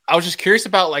was just curious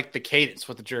about like the cadence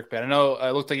with the jerkbait. I know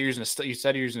it looked like you're using you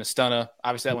said you're using a stunner.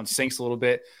 Obviously, that one sinks a little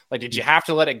bit. Like, did you have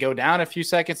to let it go down a few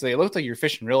seconds? It looked like you're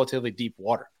fishing relatively deep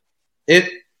water. It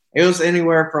was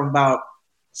anywhere from about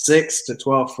 6 to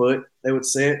 12 foot. They would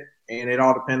sit, and it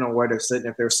all depended on where they're sitting.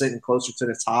 If they're sitting closer to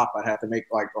the top, I'd have to make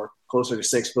or closer to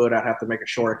 6 foot, I'd have to make a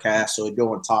shorter cast so it'd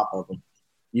go on top of them.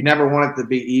 You never want it to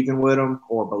be even with them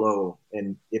or below.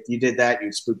 And if you did that,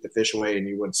 you'd spook the fish away and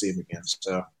you wouldn't see them again.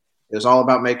 So it was all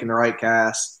about making the right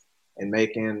cast and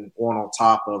making one on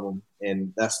top of them.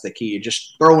 And that's the key.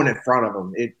 Just throwing in front of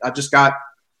them. I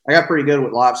got pretty good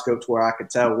with live scopes where I could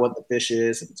tell what the fish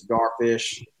is, if it's a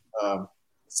garfish.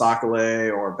 sockeye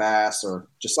or a bass or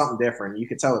just something different. You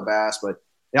could tell a bass, but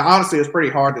yeah, honestly, it was pretty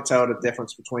hard to tell the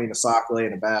difference between a sockeye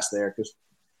and a bass there because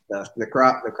the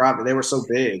crappie, they were so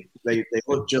big. They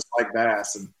looked just like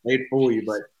bass, and they'd fool you.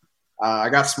 But I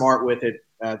got smart with it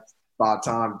by the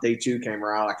time day 2 came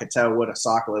around. I could tell what a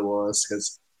sockeye was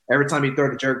because every time you throw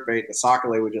the jerkbait, the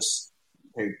sockeye would just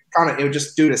it would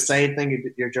just do the same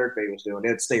thing your jerkbait was doing. It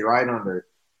would stay right under it,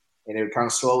 and it would kind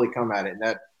of slowly come at it. And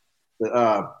that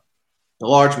the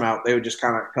largemouth, they would just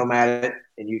kind of come at it,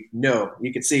 and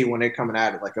you could see when they're coming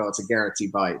at it, like, oh, it's a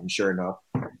guaranteed bite, and sure enough.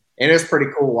 And it was pretty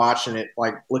cool watching it,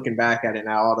 like looking back at it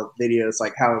now, all the videos,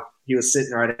 like how he was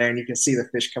sitting right there, and you can see the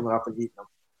fish coming up and eating them.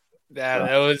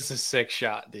 That was a sick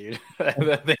shot, dude.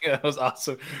 That was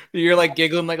awesome. You're like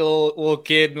giggling like a little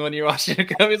kid when you're watching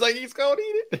it come. He's like, he's going to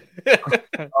eat it.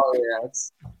 Oh yeah,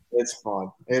 it's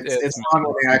fun. It's fun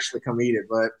when they actually come eat it.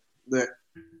 But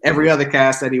every other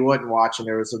cast that he wasn't watching,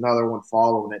 there was another one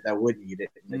following it that wouldn't eat it,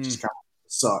 and it just kind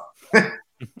of sucked.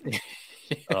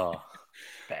 Oh,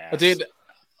 but dude,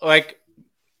 like,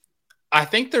 I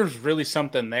think there's really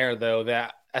something there though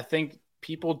that I think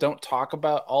people don't talk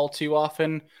about all too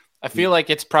often. I feel like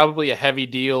it's probably a heavy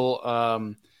deal. I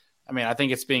mean, I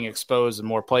think it's being exposed in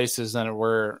more places than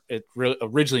it really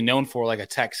originally known for, like a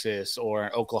Texas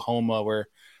or Oklahoma, where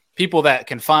people that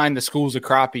can find the schools of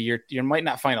crappie, you might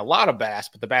not find a lot of bass,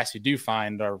 but the bass you do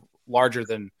find are larger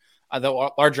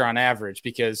on average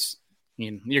because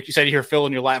you said you're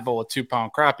filling your lap full of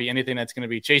 2-pound crappie. Anything that's going to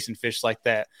be chasing fish like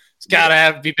that, it's got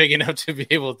to be big enough to be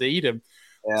able to eat them.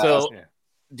 Yeah,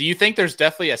 do you think there's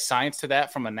definitely a science to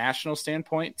that from a national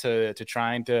standpoint to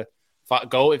trying to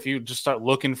go, if you just start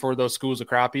looking for those schools of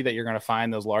crappie, that you're going to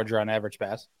find those larger on average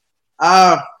bass?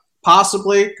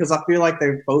 Possibly, because I feel like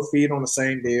they both feed on the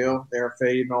same deal. They're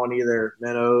feeding on either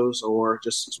minnows or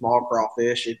just small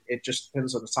crawfish. It just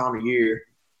depends on the time of year.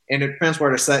 And it depends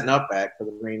where they're setting up at.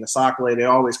 Because, I mean, the sockeye, they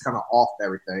always kind of off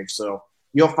everything. So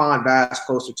you'll find bass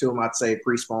closer to them, I'd say,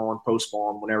 pre-spawn,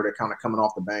 post-spawn, whenever they're kind of coming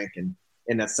off the bank and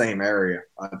in that same area.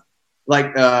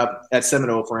 At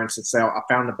Seminole, for instance, I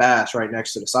found the bass right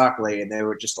next to the sockeye, and they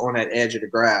were just on that edge of the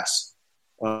grass,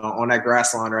 on that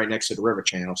grass line right next to the river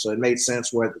channel. So it made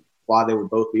sense why they would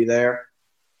both be there.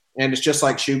 And it's just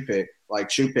like shoe pick.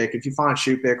 Like shoe pick, if you find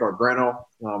shoe pick or Grinnell,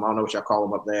 I don't know what y'all call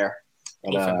them up there.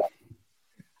 But,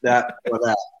 that.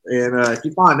 And if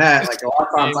you find that, like a lot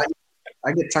of times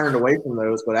I get turned away from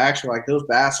those, but actually, like those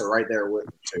bass are right there with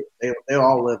me too. They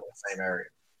all live in the same area.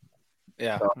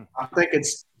 Yeah, so I think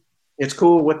it's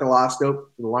cool with the live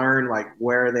scope to learn like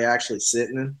where they actually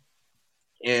sitting.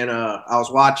 And I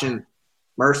was watching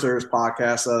Mercer's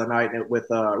podcast the other night with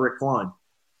Rick Clunn,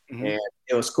 and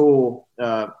it was cool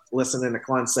listening to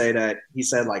Clunn say that he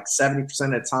said like 70%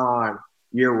 of the time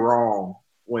you're wrong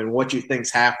when what you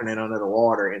think's happening under the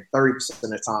water, and 30% of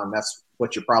the time that's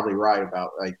what you're probably right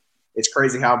about. Like it's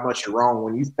crazy how much you're wrong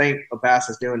when you think a bass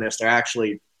is doing this. They're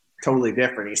actually totally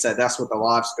different. He said that's what the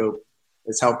live scope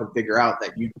is helping figure out,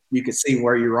 that you can see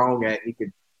where you're wrong at. You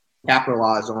could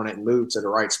capitalize on it and move to the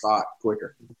right spot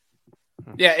quicker.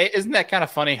 Yeah, isn't that kind of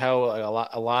funny how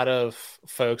a lot of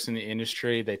folks in the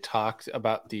industry, they talk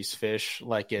about these fish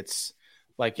like it's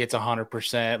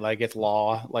 100%, like it's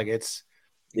law, like it's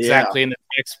exactly in the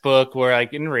textbook, where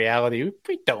like in reality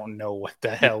we don't know what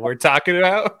the hell we're talking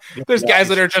about. There's guys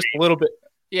that are just a little bit.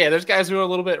 Yeah, there's guys who are a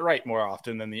little bit right more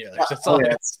often than the others. That's all.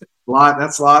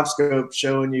 That's live scope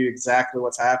showing you exactly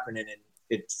what's happening, and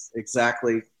it's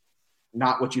exactly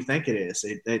not what you think it is.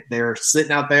 They're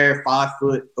sitting out there 5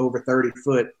 foot over 30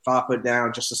 foot, 5 foot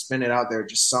down, just to spin it out there,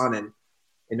 just sunning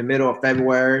in the middle of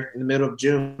February, in the middle of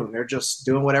June. They're just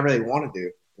doing whatever they want to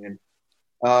do.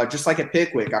 And just like at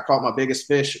Pickwick, I caught my biggest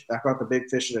fish. I caught the big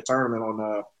fish in the tournament on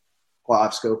the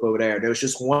live scope over there. There was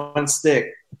just one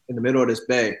stick in the middle of this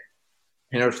bay,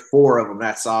 and there's 4 of them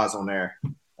that size on there.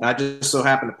 And I just so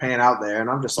happened to pan out there, and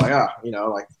I'm just like,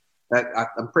 like that.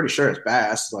 I'm pretty sure it's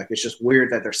bass. Like it's just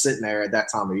weird that they're sitting there at that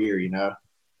time of year,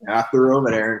 And I threw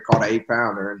over there and caught an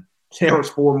 8-pounder, and there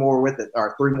was 4 more with it,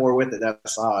 or 3 more with it that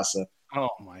size. So, oh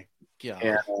my god!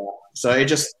 And, so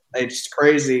it's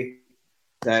crazy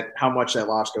that how much that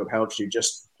live scope helps you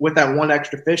just with that one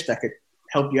extra fish that could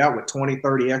help you out with 20,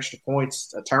 30 extra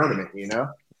points a tournament,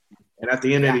 And at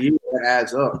the end of the year, it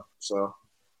adds up. So.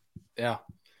 Yeah.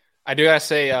 I do gotta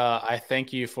say, I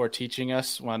thank you for teaching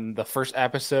us when the first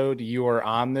episode you were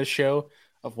on this show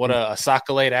of what a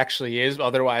sockeye actually is.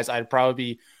 Otherwise, I'd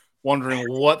probably be wondering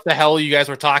what the hell you guys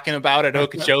were talking about at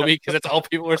Okeechobee, because that's all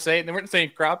people were saying. They weren't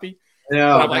saying crappie.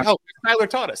 Yeah, but I'm like, Tyler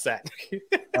taught us that.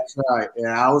 That's right.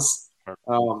 Yeah, I was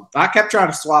I kept trying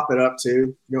to swap it up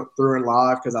too, through in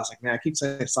live because I was like, man, I keep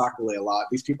saying soccer a lot.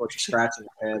 These people are just scratching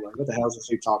their head. Like, what the hell is this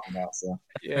dude talking about? So,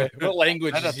 yeah, what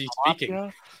language is he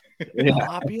speaking?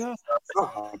 Yeah.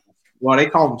 Well, they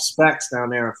call them specks down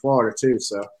there in Florida too,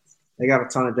 so they got a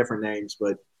ton of different names.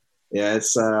 But yeah,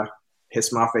 it's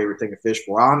my favorite thing to fish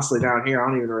for. Honestly, down here, I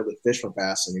don't even really fish for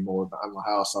bass anymore. But at my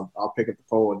house, I'll pick up the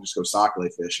pole and just go sockeye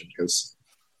fishing because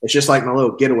it's just like my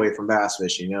little getaway from bass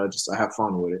fishing. Just I have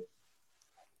fun with it.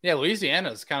 Yeah,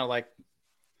 Louisiana is kind of like,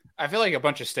 I feel like a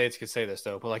bunch of states could say this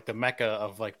though, but like the mecca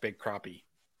of like big crappie.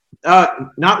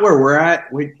 Not where we're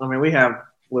at. We have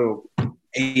little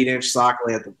 8-inch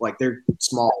sockeye they're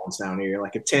small ones down here.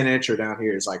 Like a 10-incher down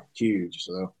here is like huge.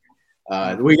 So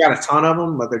we got a ton of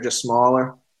them, but they're just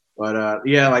smaller. But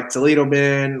yeah, like Toledo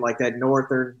Bend, like that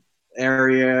northern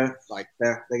area, like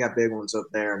that, they got big ones up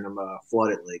there in them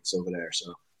flooded lakes over there.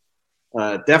 So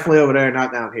definitely over there,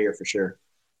 not down here for sure.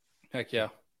 Heck yeah.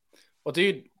 Well,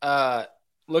 dude,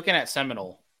 looking at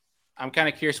Seminole, I'm kind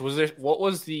of curious. What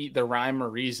was the rhyme or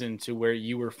reason to where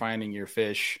you were finding your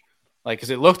fish? Like,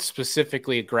 because it looked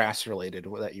specifically grass related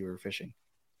that you were fishing.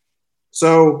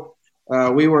 So I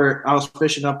was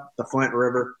fishing up the Flint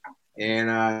River,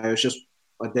 and it was just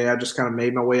a day I just kind of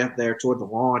made my way up there toward the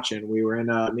launch, and we were in.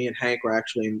 Me and Hank were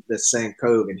actually in the same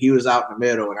cove, and he was out in the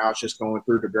middle, and I was just going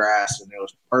through the grass, and it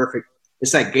was perfect.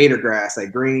 It's that gator grass,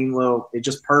 that green little. It's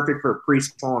just perfect for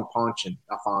pre-spawn punching.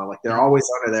 I find like they're always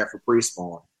under there for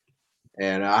pre-spawn,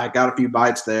 and I got a few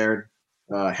bites there.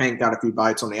 Hank got a few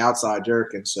bites on the outside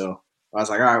jerking, so I was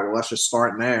like, all right, well, let's just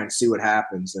start in there and see what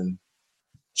happens. And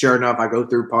sure enough, I go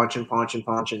through punching,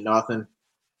 nothing,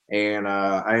 and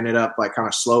I ended up like kind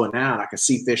of slowing down. I could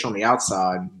see fish on the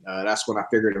outside. That's when I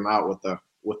figured him out with the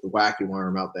wacky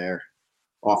worm out there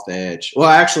off the edge. Well,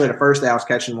 actually, the first day I was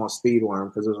catching them on speed worm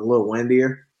because it was a little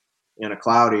windier and a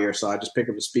cloudier. So I just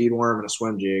picked up a speed worm and a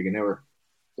swim jig, and they were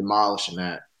demolishing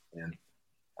that. And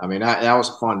I mean, that was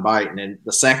a fun bite. And then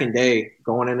the second day,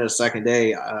 going into the second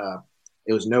day,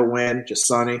 it was no wind, just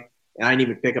sunny. And I didn't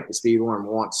even pick up the speed worm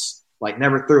once, like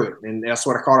never threw it. And that's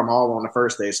what I caught them all on the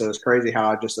first day. So it's crazy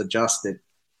how I just adjusted.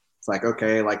 It's like,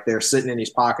 okay, like they're sitting in these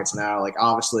pockets now. Like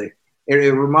obviously, it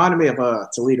reminded me of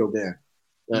Toledo Bend.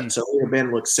 Toledo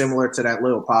Bend looks similar to that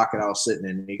little pocket I was sitting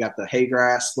in. You got the hay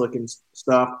grass looking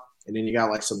stuff, and then you got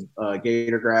like some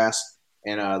gator grass,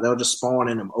 and they'll just spawn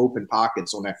in them open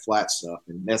pockets on that flat stuff.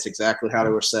 And that's exactly how they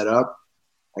were set up.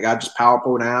 Like I just power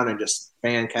pull down and just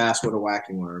fan cast with a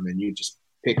whacking worm, and you just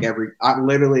pick I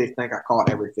literally think I caught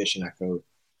every fish in that code.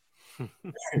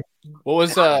 What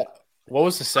was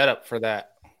the setup for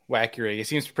that wacky rig? It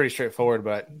seems pretty straightforward,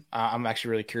 but I'm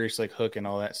actually really curious, like hook and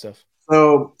all that stuff.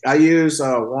 So I use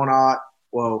 1/0.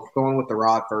 Well, going with the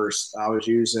rod first, I was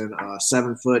using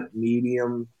 7-foot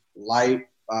medium light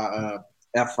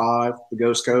F5, the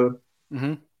Ghost Code.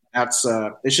 Mm-hmm. That's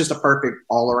it's just a perfect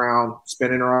all around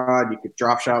spinning rod. You could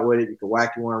drop shot with it. You could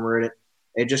wacky worm with it.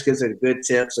 It just gives it a good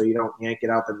tip, so you don't yank it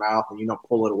out their mouth and you don't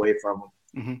pull it away from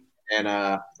them. Mm-hmm. And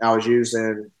I was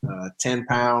using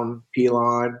 10-pound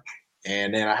P-line,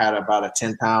 and then I had about a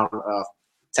 10-pound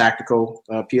tactical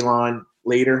P-line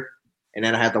leader. And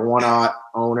then I had the 1/0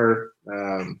 owner,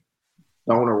 the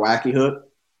owner wacky hook.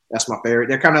 That's my favorite.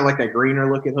 They're kind of like that greener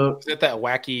looking hook. Is that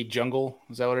wacky jungle?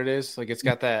 Is that what it is? Like it's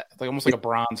got that like almost like a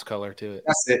bronze color to it.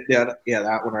 That's it. Yeah,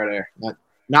 that one right there.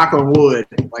 Knock on wood.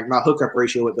 Like my hookup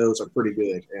ratio with those are pretty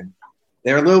good, and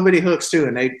they're little bitty hooks too.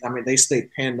 And they stay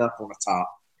pinned up on the top.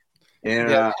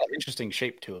 And interesting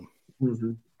shape to them.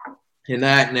 Mm-hmm. And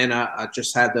then I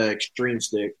just had the extreme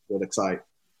stick with Excite.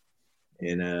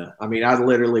 And I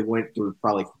literally went through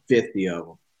probably 50 of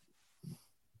them.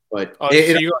 But so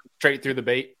you're going straight through the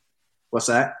bait? What's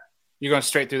that? You're going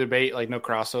straight through the bait, like no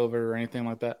crossover or anything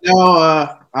like that?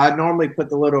 No, I normally put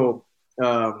the little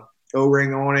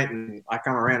O-ring on it, and I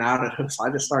kind of ran out of it. So I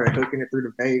just started hooking it through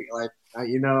the bait. Like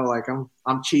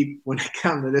I'm cheap when it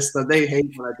comes to this stuff. They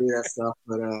hate when I do that stuff,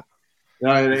 but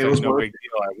no, it was no big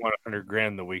deal. I won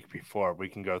 $100,000 the week before. We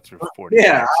can go through 40.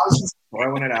 Yeah, I was just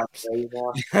throwing it out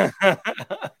there.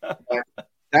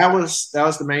 That was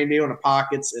the main deal in the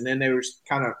pockets, and then there was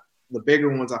kind of the bigger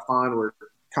ones I find were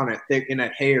kind of thick in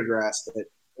that hair grass that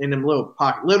in them little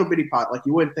bitty pot, like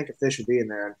you wouldn't think a fish would be in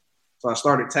there. So I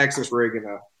started Texas rigging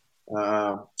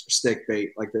a stick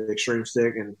bait, like the extreme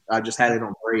stick, and I just had it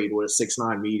on braid with a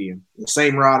 6.9 medium. The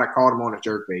same rod I caught him on a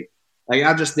jerk bait. Like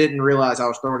I just didn't realize I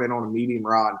was throwing it on a medium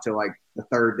rod until like the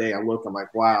third day. I'm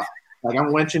like, wow. Like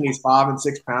I'm winching these 5 and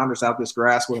 6 pounders out this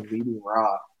grass with a medium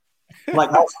rod. Like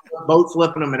I was boat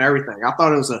flipping them and everything. I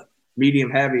thought it was a medium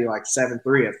heavy, like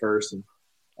 7.3 at first. And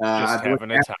just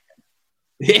having a time.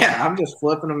 Yeah, I'm just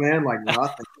flipping them in like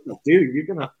nothing. Dude, you're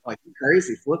gonna like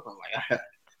crazy flipping. Like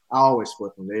I always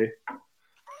flip them, dude.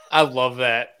 I love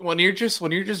that. When you're just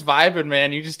vibing,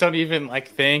 man, you just don't even like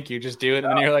think. You just do it,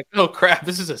 and then you're like, "Oh crap,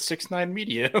 this is a 6'9"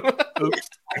 medium."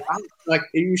 Like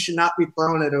you should not be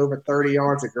throwing it over 30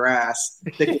 yards of grass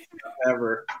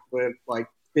ever with like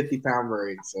 50-pound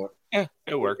braid. So yeah,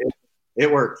 it worked. It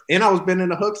worked, and I was bending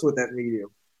the hooks with that medium.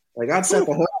 Like I'd set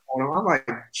the hook on them. I'm like,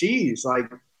 geez,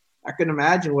 like I couldn't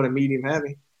imagine what a medium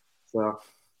heavy. So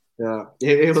yeah,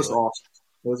 it was awesome.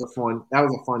 It was that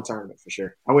was a fun tournament for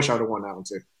sure. I wish I would have won that one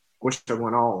too. Wish I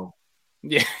won all of them.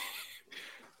 Yeah.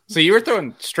 So you were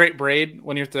throwing straight braid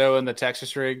when you're throwing the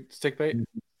Texas rig stick bait?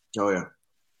 Oh yeah.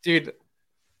 Dude,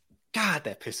 God,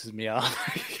 that pisses me off.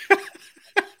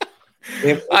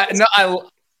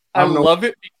 I love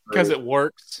it because it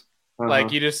works.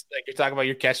 Like you're talking about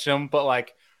you're catching them, but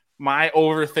like my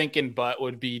overthinking butt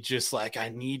would be just like I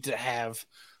need to have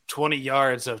 20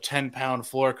 yards of 10-pound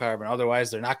fluorocarbon, otherwise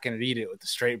they're not going to eat it with the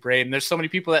straight braid. And there's so many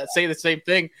people that say the same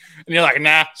thing, and you're like,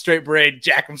 nah, straight braid,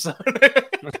 jack them, son.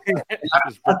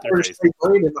 I threw straight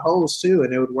braid in the holes too,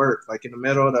 and it would work. Like in the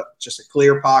middle of just a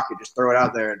clear pocket, just throw it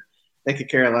out there, and they could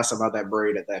care less about that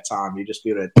braid at that time. You just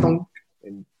do it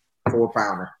and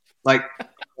 4-pounder. Like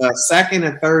second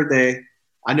and third day,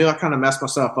 I knew I kind of messed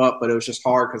myself up, but it was just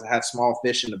hard because I had small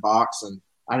fish in the box, and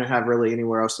I didn't have really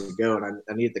anywhere else to go, and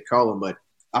I needed to cull them. But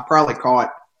I probably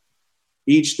caught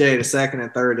each day, the second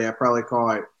and third day, I probably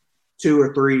caught 2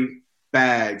 or 3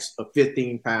 bags of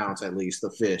 15 pounds at least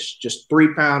of fish. Just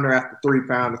 3-pounder after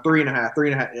 3-pounder,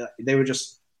 3.5. They were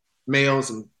just males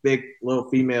and big little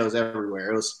females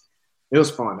everywhere. It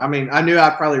was fun. I mean, I knew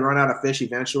I'd probably run out of fish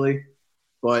eventually,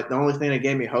 but the only thing that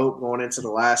gave me hope going into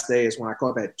the last day is when I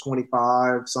caught that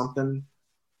 25 something.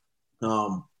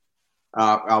 I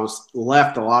was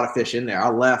left a lot of fish in there. I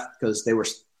left because they were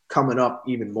coming up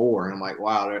even more, and I'm like,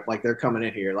 wow, they're coming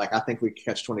in here. Like I think we could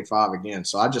catch 25 again.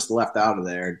 So I just left out of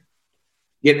there.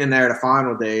 Getting in there the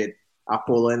final day, I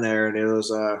pull in there, and it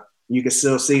was you could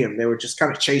still see them. They were just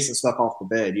kind of chasing stuff off the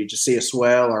bed. You just see a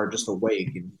swell or just a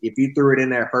wake, and if you threw it in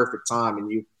there perfect time, and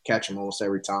you catch them almost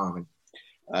every time.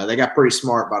 And they got pretty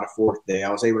smart by the fourth day.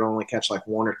 I was able to only catch like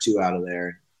 1 or 2 out of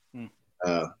there.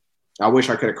 I wish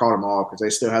I could have caught them all because they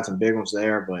still had some big ones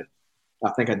there, but I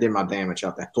think I did my damage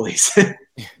out that place.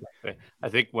 I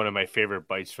think one of my favorite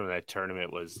bites from that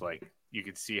tournament was like you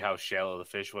could see how shallow the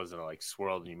fish was, and it like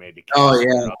swirled, and you made the catch. Oh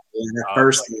yeah, the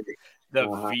first like,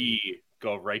 the V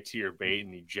go right to your bait,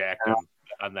 and you jack them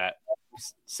on that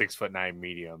 6'9"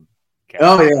 medium. Catch.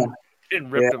 Oh yeah,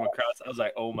 and ripped them across. I was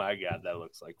like, oh my god, that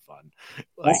looks like fun.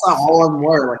 Like, that's how all of them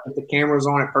were. Like if the camera was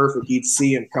on it perfect, you'd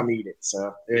see them come eat it.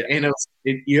 So and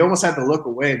you almost had to look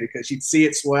away because you'd see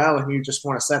it swell, and you just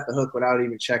want to set the hook without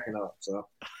even checking up. So.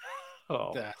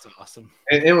 Oh, that's awesome.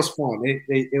 It was fun.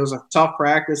 It was a tough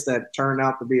practice that turned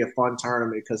out to be a fun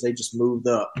tournament because they just moved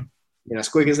up. You know, as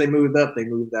quick as they moved up, they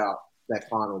moved out that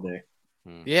final day.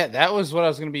 Yeah, that was what I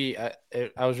was going to be.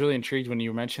 I was really intrigued when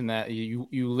you mentioned that you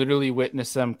literally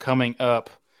witnessed them coming up.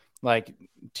 Like,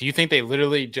 do you think they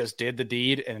literally just did the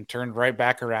deed and turned right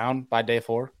back around by day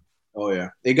 4? Oh,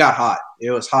 yeah. It got hot.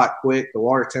 It was hot quick. The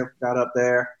water temp got up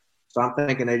there. So I'm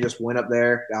thinking they just went up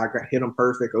there. I hit them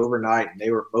perfect overnight, and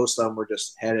most of them were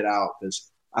just headed out because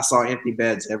I saw empty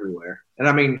beds everywhere. And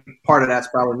I mean, part of that's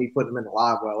probably me putting them in the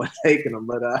live well and taking them.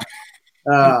 But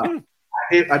I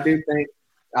do think,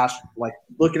 like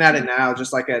looking at it now,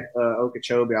 just like at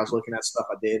Okeechobee, I was looking at stuff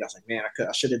I did. I was like, man,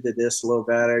 I should have did this a little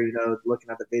better. You know, looking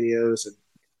at the videos, and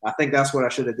I think that's what I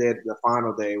should have did the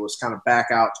final day was kind of back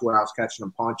out to where I was catching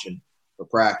them punching for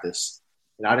practice.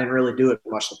 And I didn't really do it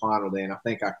much the final day, and I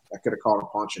think I could have caught him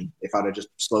punching if I'd have just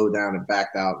slowed down and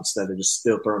backed out instead of just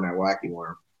still throwing that wacky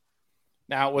worm.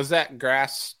 Now, was that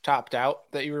grass topped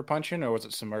out that you were punching, or was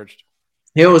it submerged?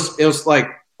 It was like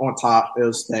on top. It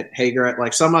was that hay grass,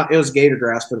 like it was gator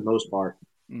grass for the most part.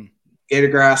 Gator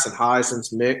grass and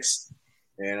hyacinths mixed,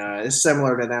 and it's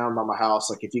similar to down by my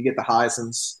house. Like if you get the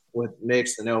hyacinths with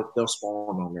mixed, then they'll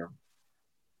spawn on there.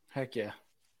 Heck yeah!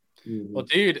 Mm-hmm. Well,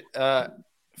 dude.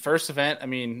 First event, I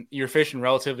mean, you're fishing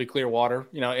relatively clear water,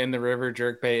 you know, in the river,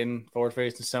 jerk baiting, forward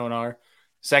facing sonar.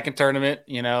 Second tournament,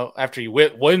 you know, after you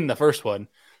win the first one,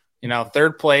 you know,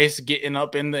 third place, getting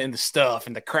up in the stuff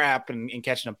and the crap and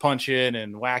catching a punching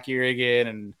and wacky rigging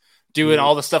and doing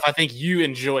all the stuff I think you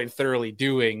enjoyed thoroughly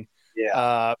doing.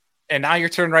 Yeah. And now you're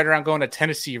turning right around going to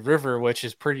Tennessee River, which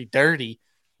is pretty dirty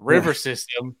river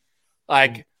system.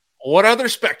 Like, what other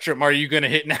spectrum are you going to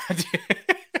hit now?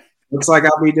 Looks like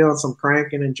I'll be doing some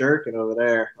cranking and jerking over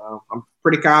there. I'm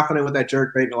pretty confident with that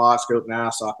jerk bait and the live scope now,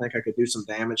 so I think I could do some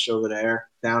damage over there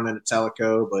down in the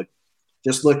Teleco. But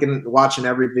just watching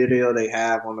every video they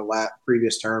have on the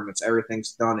previous tournaments,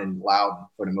 everything's done in Loudon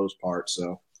for the most part.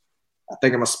 So I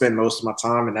think I'm going to spend most of my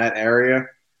time in that area.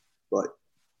 But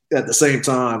at the same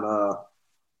time,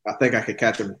 I think I could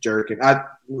catch them jerking.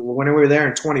 When we were there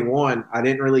in 21, I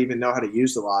didn't really even know how to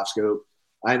use the live scope.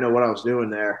 I didn't know what I was doing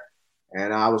there.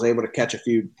 And I was able to catch a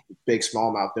few big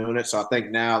smallmouth doing it. So I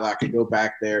think now that I could go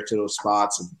back there to those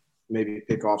spots and maybe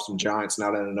pick off some giants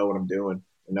now that I know what I'm doing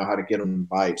and know how to get them to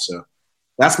bite. So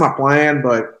that's my plan,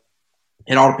 but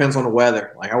it all depends on the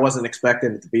weather. Like I wasn't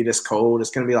expecting it to be this cold. It's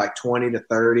going to be like 20 to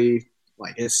 30.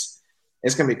 Like it's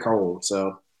going to be cold.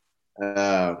 So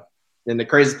and the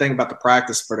crazy thing about the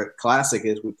practice for the Classic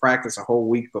is we practice a whole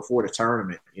week before the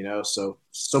tournament, so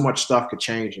much stuff could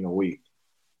change in a week.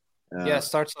 It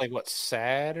starts like what,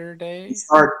 Saturday? We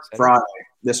start Friday,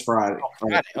 this Friday. Oh,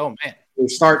 Friday. Oh, man. We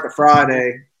start the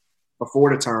Friday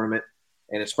before the tournament,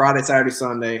 and it's Friday, Saturday,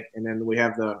 Sunday, and then we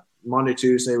have the Monday,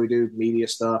 Tuesday, we do media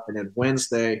stuff, and then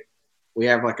Wednesday we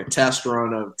have like a test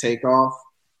run of takeoff,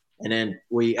 and then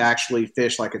we actually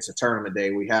fish like it's a tournament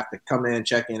day. We have to come in,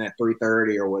 check in at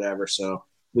 3:30 or whatever, so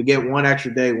we get one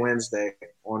extra day Wednesday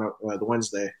on the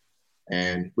Wednesday.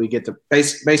 And we get to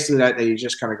basically that day, you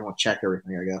just kind of going to check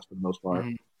everything, I guess, for the most part.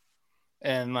 Mm-hmm.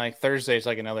 And like Thursday is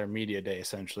like another media day,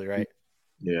 essentially, right?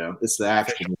 Yeah, it's the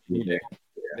actual media day.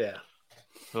 Yeah.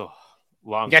 Oh,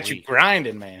 long. Got you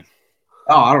grinding, man.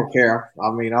 Oh, I don't care.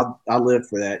 I mean, I live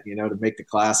for that, to make the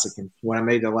Classic. And when I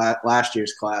made the last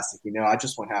year's Classic, I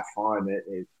just want to have fun.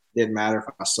 It didn't matter if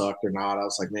I sucked or not. I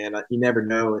was like, man, you never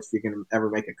know if you're going to ever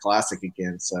make a Classic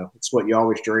again. So it's what you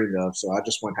always dreamed of. So I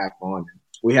just want to have fun.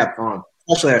 We had fun.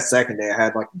 Especially that second day, I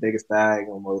had like the biggest bag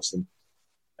almost, and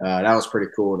that was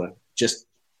pretty cool to just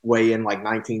weigh in like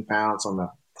 19 pounds on the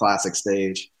Classic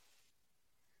stage.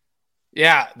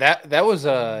 Yeah, that was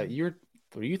were you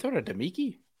throwing a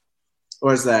Demiki?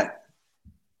 Where's that?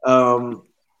 Or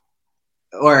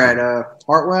at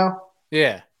Hartwell?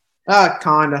 Yeah.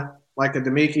 Kinda like a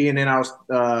Demiki, and then I was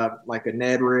like a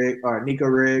Ned rig or Nico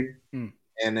rig, and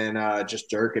then just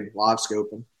jerking, live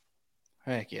scoping.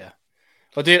 Heck yeah.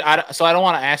 Well, dude, I don't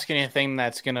want to ask anything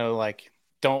that's going to, like,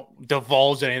 don't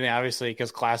divulge anything, obviously, because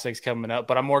Classic's coming up.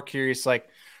 But I'm more curious, like,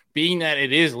 being that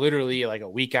it is literally like a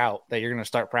week out that you're going to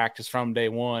start practice from day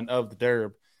one of the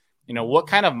derb, what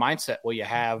kind of mindset will you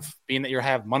have, being that you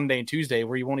have Monday and Tuesday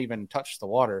where you won't even touch the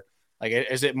water? Like,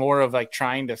 is it more of, like,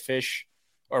 trying to fish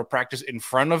or practice in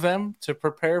front of them to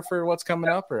prepare for what's coming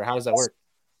up, or how does that work?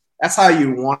 That's how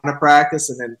you want to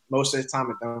practice, and then most of the time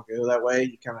it don't go that way.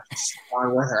 You kind of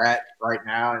find where they're at right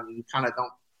now, and you kind of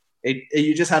don't.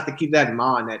 You just have to keep that in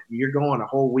mind that you're going a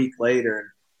whole week later, and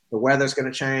the weather's going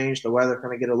to change. The weather's going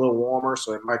to get a little warmer,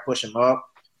 so it might push them up,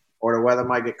 or the weather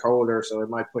might get colder, so it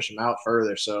might push them out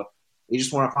further. So you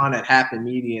just want to find that happy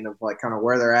median of like kind of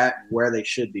where they're at and where they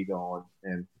should be going,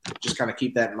 and just kind of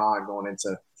keep that in mind going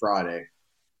into Friday.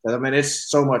 But I mean, it's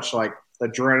so much like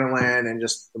adrenaline and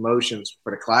just emotions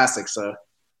for the Classic. So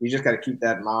you just got to keep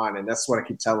that in mind. And that's what I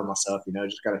keep telling myself,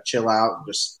 just got to chill out and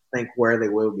just think where they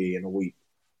will be in a week.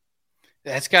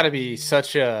 That's got to be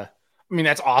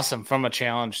that's awesome from a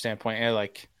challenge standpoint. And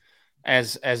like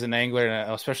as an angler,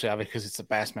 and especially obviously because it's a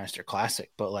Bassmaster Classic,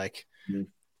 but like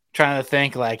trying to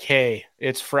think like, hey,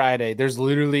 it's Friday.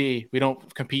 We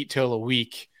don't compete till a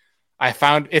week. I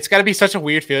found it's got to be such a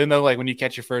weird feeling though. Like when you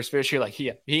catch your first fish, you're like, he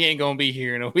ain't gonna be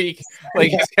here in a week.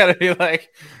 Like it's got to be like,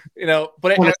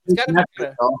 but it's got to be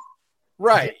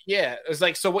right. Yeah, it's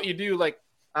like, so what you do? Like,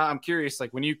 I'm curious.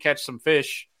 Like when you catch some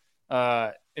fish,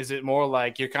 is it more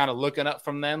like you're kind of looking up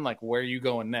from them? Like where are you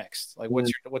going next? Like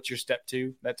what's your step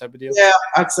two? That type of deal. Yeah,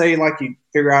 I'd say like you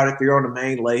figure out if you're on the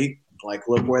main lake, like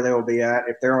look where they will be at.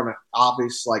 If they're on an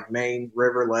obvious like main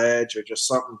river ledge or just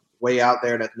something way out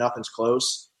there that nothing's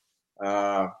close.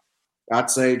 I'd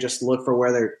say just look for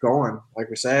where they're going, like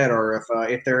we said, or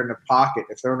if they're in the pocket,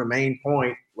 if they're in the main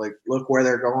point, like look where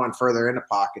they're going further in the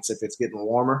pockets. If it's getting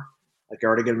warmer, like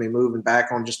are they going to be moving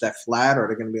back on just that flat, or are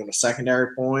they going to be on the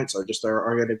secondary points, or just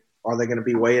are they going to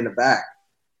be way in the back?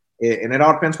 And it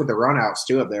all depends with the runouts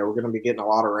too up there. We're going to be getting a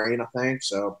lot of rain, I think,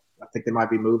 so I think they might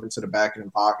be moving to the back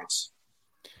end pockets.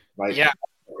 Like, yeah,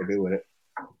 what to do with it.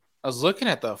 I was looking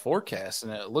at the forecast,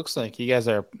 and it looks like you guys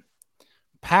are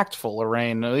packed full of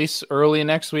rain, at least early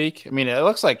next week. I mean, it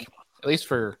looks like, at least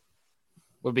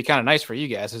would be kind of nice for you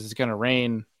guys, is it's going to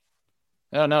rain.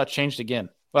 Oh, no, it changed again.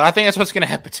 Well, I think that's what's going to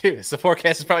happen too. So the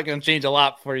forecast is probably going to change a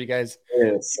lot before you guys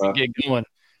get going.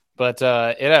 But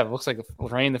it looks like it'll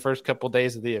rain the first couple of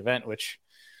days of the event, which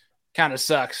kind of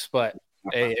sucks. But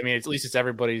hey, I mean, at least it's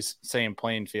everybody's same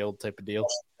playing field type of deal.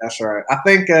 That's right. I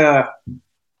think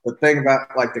the thing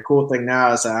about like the cool thing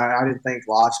now is I didn't think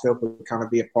lodge scope would kind of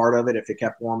be a part of it if it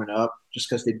kept warming up, just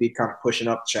because they'd be kind of pushing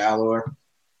up shallower.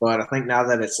 But I think now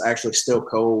that it's actually still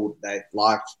cold, that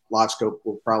lodge scope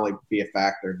will probably be a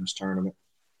factor in this tournament.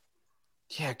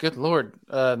 Yeah, good Lord.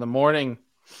 The morning,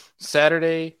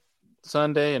 Saturday,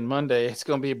 Sunday, and Monday, it's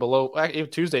going to be below,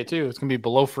 even Tuesday too, it's going to be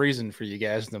below freezing for you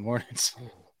guys in the mornings.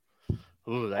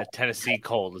 Ooh, that Tennessee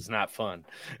cold is not fun.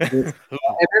 And then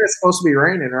it's supposed to be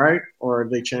raining, right? Or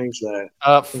they changed that?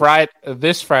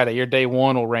 This Friday, your day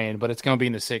one will rain, but it's going to be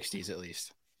in the 60s at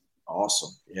least.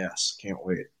 Awesome. Yes. Can't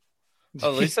wait.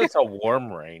 At least it's a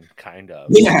warm rain, kind of.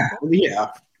 Yeah.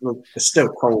 It's still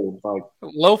cold. Like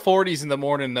low 40s in the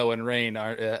morning, though, and rain.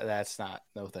 That's not,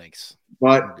 no thanks.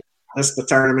 But that's the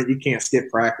tournament you can't skip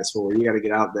practice for. You got to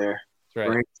get out there. That's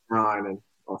right. Rain, shine,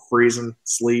 or freezing,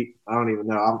 sleet. I don't even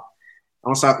know.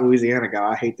 I'm a South Louisiana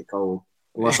guy. I hate the cold.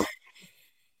 That's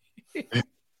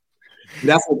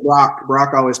what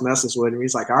Brock always messes with him.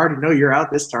 He's like, I already know you're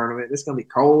out this tournament. It's going to be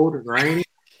cold and rainy.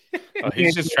 Oh,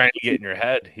 he's just trying to get in your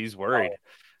head. He's worried.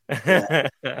 Yeah,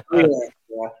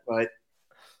 but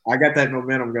I got that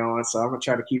momentum going, so I'm going to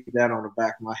try to keep that on the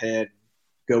back of my head,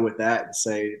 go with that, and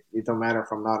say, it don't matter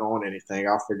if I'm not on anything.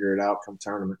 I'll figure it out come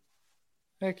tournament.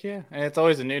 Heck yeah. And it's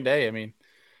always a new day. I mean,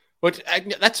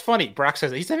 that's funny. Brock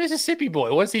says he's a Mississippi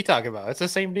boy. What's he talking about? It's the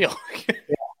same deal. Yeah,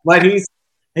 but he's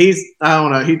I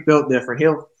don't know. He's built different.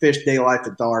 He'll fish daylight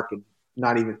to dark and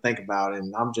not even think about it.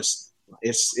 And I'm just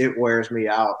it wears me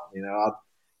out. You know,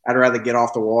 I'd rather get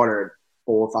off the water at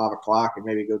 4 or 5 o'clock and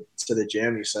maybe go to the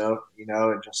gym. And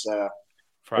just yeah,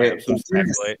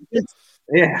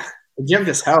 the gym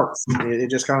just helps.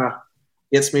 It just kind of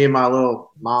gets me in my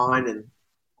little mind and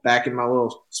back in my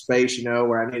little space,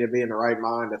 where I need to be in the right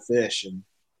mind to fish and,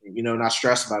 not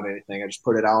stress about anything. I just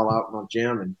put it all out in my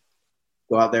gym and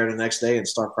go out there the next day and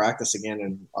start practice again.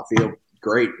 And I feel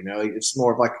great. It's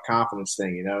more of like a confidence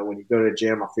thing. When you go to the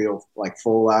gym, I feel like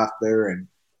full after and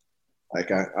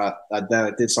like I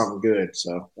did something good.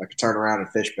 So I could turn around and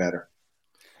fish better.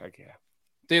 Okay.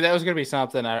 Dude, that was going to be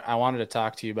something I wanted to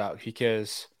talk to you about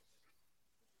because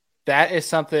that is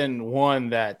something, one,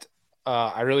 that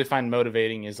I really find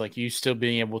motivating is like you still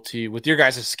being able to, with your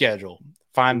guys' schedule,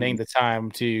 finding the time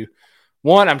to,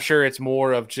 one, I'm sure it's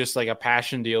more of just like a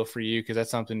passion deal for you because that's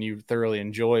something you thoroughly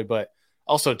enjoy, but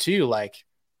also too, like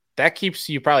that keeps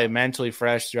you probably mentally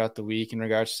fresh throughout the week in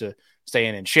regards to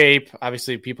staying in shape.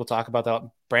 Obviously, people talk about that.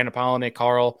 Brandon Pollinet,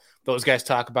 Carl, those guys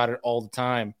talk about it all the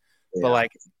time. Yeah. But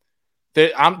like,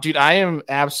 I am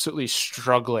absolutely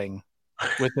struggling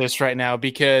with this right now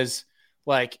because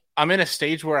like I'm in a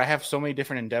stage where I have so many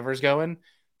different endeavors going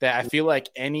that I feel like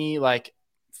any like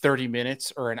 30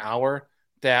 minutes or an hour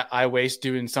that I waste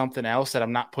doing something else that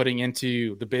I'm not putting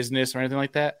into the business or anything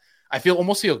like that, I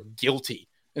almost feel guilty.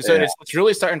 And so it's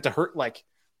really starting to hurt like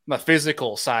the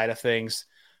physical side of things.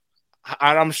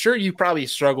 I'm sure you probably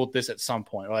struggled with this at some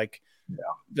point, like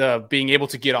the being able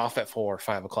to get off at 4 or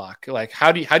 5 o'clock. Like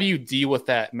how do you deal with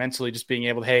that mentally, just being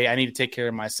able to, hey, I need to take care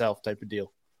of myself type of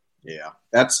deal? Yeah,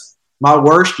 that's my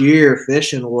worst year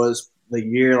fishing was the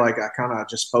year like I kind of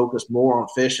just focused more on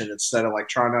fishing instead of like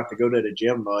trying not to go to the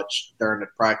gym much during the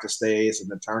practice days and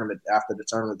the tournament after the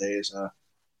tournament days.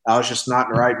 I was just not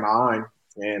in the right mind,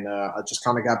 and I just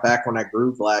kind of got back on that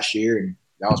groove last year, and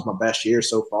that was my best year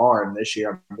so far. And this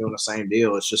year I'm doing the same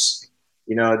deal. It's just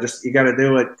you got to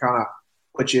do it, kind of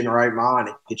put you in the right mind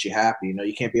and get you happy.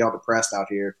 You can't be all depressed out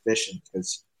here fishing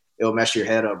because it'll mess your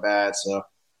head up bad. So.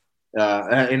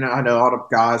 And I know all the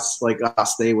guys like I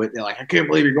stay with, they're like, I can't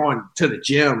believe you're going to the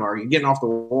gym or you're getting off the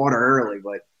water early,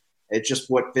 but it's just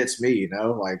what fits me,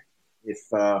 Like if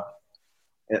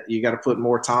you got to put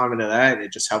more time into that,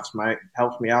 it just helps me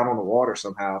out on the water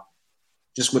somehow,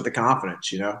 just with the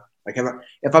confidence, Like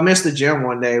if I miss the gym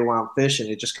one day while I'm fishing,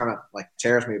 it just kind of like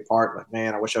tears me apart. Like,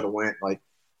 man, I wish I'd have went. Like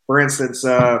for instance,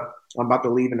 I'm about to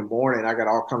leave in the morning. I got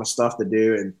all kind of stuff to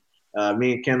do, and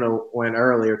me and Kendall went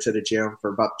earlier to the gym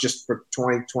for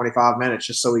 20, 25 minutes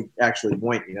just so we actually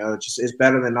went, it's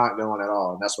better than not going at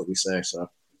all. And that's what we say. So,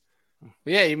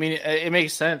 yeah, I mean, it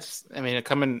makes sense. I mean,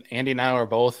 Andy and I are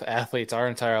both athletes our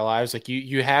entire lives. Like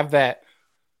you have that,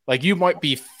 like you might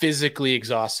be physically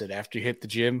exhausted after you hit the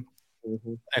gym,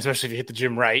 especially if you hit the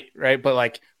gym right. But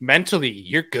like mentally,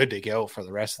 you're good to go for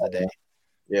the rest of the day.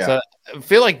 Yeah. So I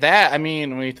feel like that. I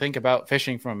mean, when you think about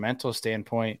fishing from a mental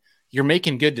standpoint, you're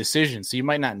making good decisions. So you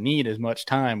might not need as much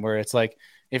time where it's like,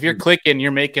 if you're clicking,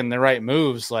 you're making the right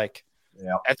moves. Like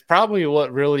that's probably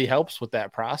what really helps with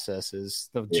that process is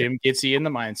the gym gets you in the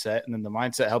mindset, and then the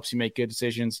mindset helps you make good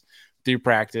decisions through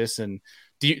practice. And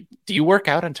do you work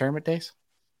out on tournament days?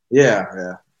 Yeah.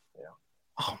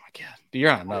 Oh my God.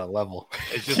 You're on another level.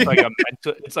 It's just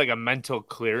like a mental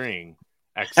clearing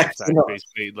exercise,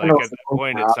 basically. Like at that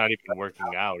point, it's not even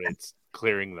working out; it's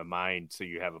clearing the mind so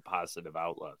you have a positive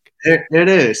outlook. It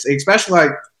is,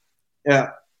 especially like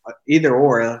either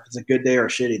or. If it's a good day or a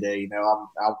shitty day, I'm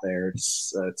out there.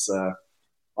 It's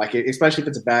like especially if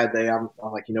it's a bad day, I'm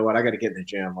like, you know what, I got to get in the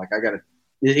gym. Like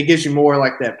it gives you more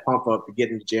like that pump up to get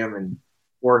in the gym and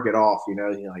work it off.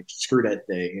 Like screw that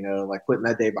day. Like putting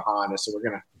that day behind us. So we're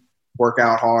gonna work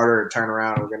out harder and turn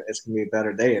around. It's gonna be a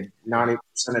better day. And 90%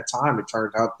 of the time, it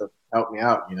turns out to help me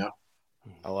out.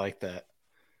 I like that.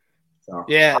 So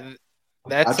yeah,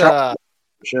 that's for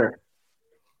sure.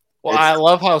 Well, I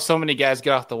love how so many guys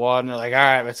get off the water and they're like, all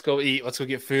right, let's go eat. Let's go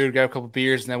get food, grab a couple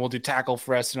beers, and then we'll do tackle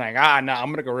for us. And like, no,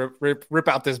 I'm going to go rip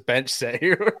out this bench set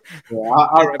here. Yeah,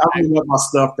 I leave up my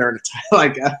stuff during the time,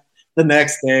 like the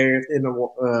next day in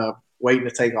the waiting to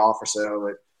take off or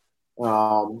so.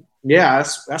 But yeah,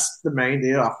 that's the main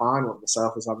deal I find with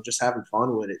myself is I'm just having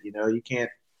fun with it. You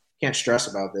can't stress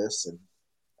about this, and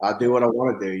I do what I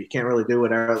want to do. You can't really do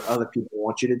what other people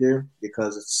want you to do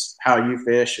because it's how you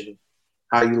fish and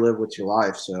how you live with your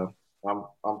life. So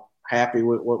I'm happy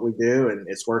with what we do, and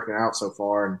it's working out so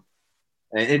far.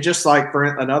 And it just like for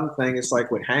another thing, it's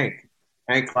like with Hank.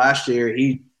 Hank last year,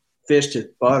 he fished his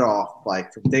butt off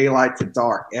like from daylight to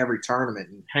dark every tournament,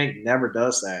 and Hank never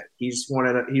does that. He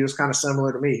was kind of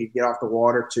similar to me. He'd get off the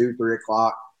water 2, 3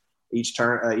 o'clock each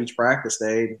practice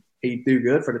day. He'd do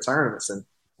good for the tournaments, and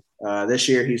this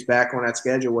year he's back on that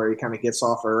schedule where he kind of gets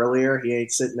off earlier. He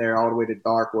ain't sitting there all the way to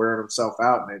dark wearing himself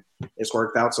out, and it's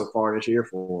worked out so far this year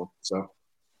for him. So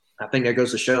I think that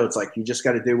goes to show it's like you just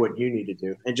got to do what you need to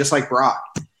do. And just like Brock,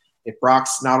 if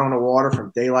Brock's not on the water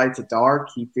from daylight to dark,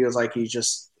 he feels like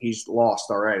he's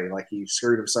lost already, like he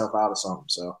screwed himself out of something.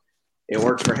 So it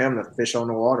works for him to fish on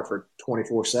the water for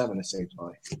 24/7, it seems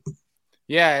like.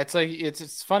 Yeah, it's like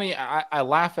it's funny. I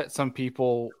laugh at some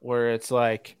people where it's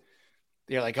like,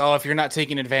 you're like, oh, if you're not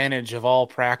taking advantage of all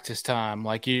practice time,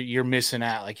 like you're missing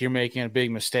out, like you're making a big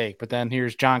mistake. But then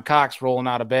here's John Cox rolling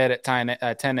out of bed at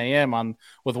 10 a.m.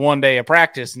 with 1 day of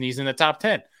practice, and he's in the top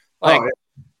 10. Like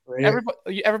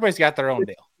everybody's got their own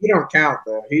deal. He don't count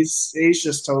though. He's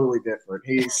just totally different.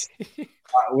 He's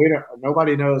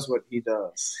nobody knows what he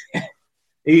does.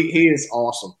 he is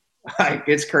awesome. Like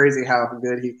it's crazy how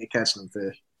good he can catch some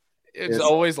fish. It's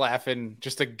always laughing,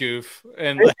 just a goof,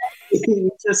 and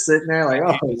he's just sitting there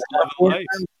like,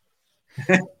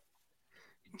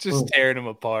 just tearing him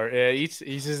apart. Yeah, he's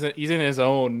in his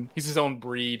own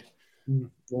breed.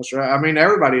 That's right. I mean,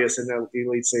 everybody is in the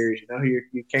Elite Series.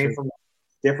 You came from a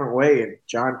different way, and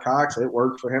John Cox, it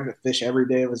worked for him to fish every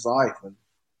day of his life, and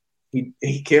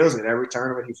he kills it every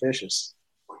tournament he fishes.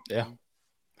 Yeah,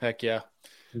 heck yeah.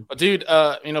 Well, dude,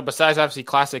 besides obviously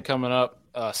Classic coming up.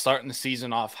 Starting the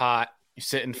season off hot, you're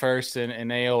sitting first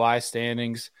in AOI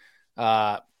standings. You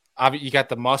got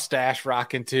the mustache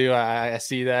rocking too. I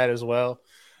see that as well.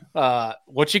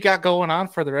 What you got going on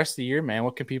for the rest of the year, man?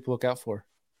 What can people look out for?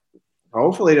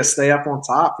 Hopefully to stay up on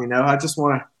top. I just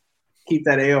want to keep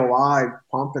that AOI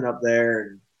pumping up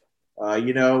there. And,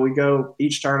 we go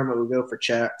each tournament, we go for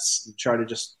checks and try to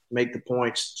just make the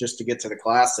points just to get to the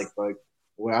Classic. But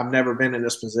I've never been in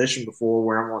this position before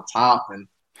where I'm on top, and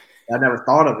I never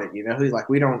thought of it,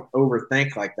 we don't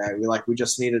overthink like that. We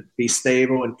just need to be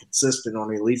stable and consistent on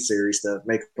the Elite Series to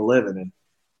make a living. And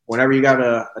whenever you got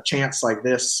a chance like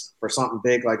this for something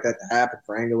big like that to happen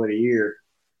for Angler of the Year,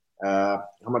 I'm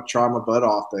going to try my butt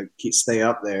off to stay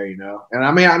up there, And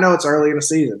I mean, I know it's early in the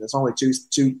season. It's only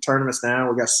two tournaments now.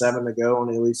 We got 7 to go on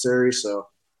the Elite Series, so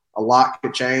a lot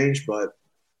could change. But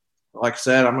like I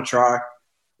said, I'm going to try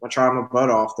my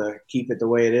butt off to keep it the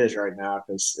way it is right now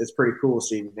because it's pretty cool to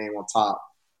see your name on top.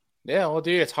 Yeah, well,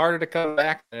 dude, it's harder to come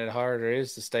back than it harder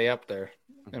is to stay up there,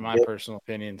 in my personal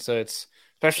opinion. So it's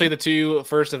especially the 2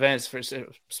 first events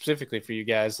specifically for you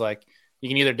guys. Like you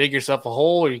can either dig yourself a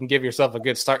hole or you can give yourself a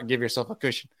good start and give yourself a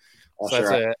cushion.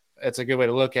 That's a good way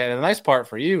to look at it. And the nice part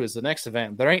for you is the next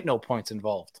event, there ain't no points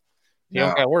involved. You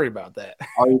don't got to worry about that.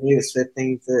 All you need is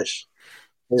 15 fish.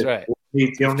 That's right.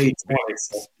 You don't need 20.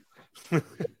 So.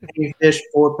 15 fish,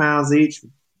 4 pounds each.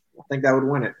 I think that would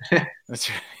win it. That's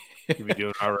right. You'd be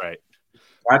doing all right.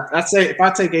 I'd say if I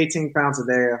take 18 pounds a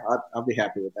day, I'll be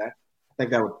happy with that. I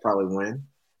think that would probably win.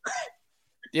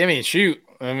 Yeah, I mean, shoot.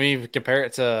 I mean, compare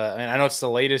it to, I know it's the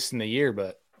latest in the year,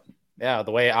 but yeah,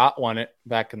 the way Ott won it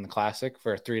back in the Classic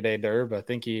for a 3-day derb, I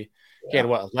think he had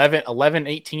what, 11,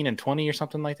 18, and 20 or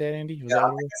something like that, Andy? I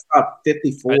think it's about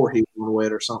 54 he won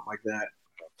with or something like that.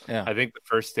 Yeah, I think the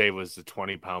first day was the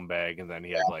 20-pound bag, and then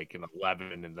he had like an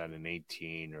 11 and then an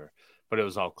 18, but it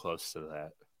was all close to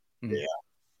that. Yeah.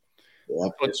 Yeah,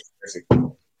 it's crazy.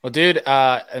 Well, dude,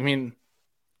 I mean,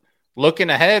 looking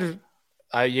ahead,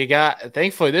 you got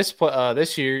thankfully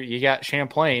this year you got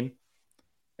Champlain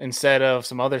instead of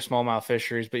some other smallmouth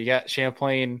fisheries, but you got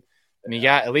Champlain and you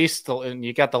got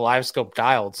you got the live scope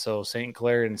dialed. So St.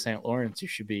 Clair and St. Lawrence, you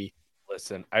should be.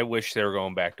 Listen, I wish they were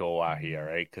going back to Oahe, all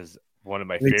right? Because one of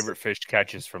my favorite fish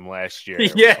catches from last year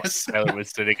Yes. Tyler was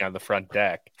sitting on the front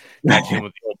deck, catching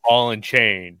with the ball and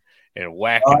chain and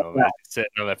whacking them and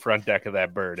sitting on the front deck of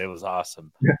that bird. It was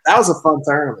awesome. That was a fun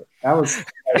tournament. That was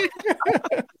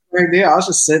a great deal. I was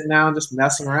just sitting down, just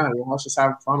messing around. I was just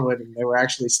having fun with them. They were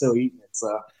actually still eating it.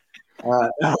 So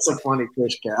that was a funny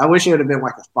fish catch. I wish it would have been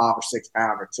like a 5 or 6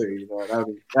 pounder too. That'd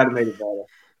have made it better.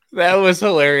 That was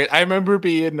hilarious. I remember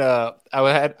being I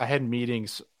had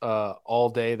meetings all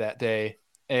day that day,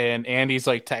 and Andy's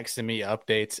like texting me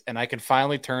updates, and I could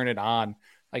finally turn it on.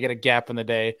 I get a gap in the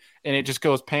day, and it just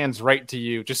pans right to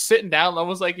you, just sitting down,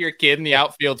 almost like you're a kid in the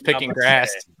outfield picking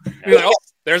grass. You're like, oh,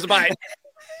 there's a bite.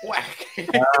 Whack.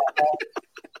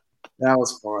 That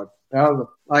was fun.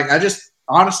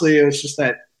 Honestly, it was just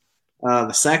that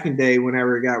the second day,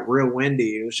 whenever it got real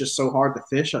windy, it was just so hard to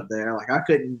fish up there. Like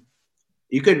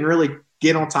you couldn't really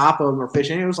get on top of them or fish.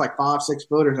 And it was like 5, 6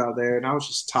 footers out there, and I was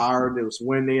just tired. It was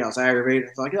windy. I was aggravated.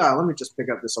 I was like, let me just pick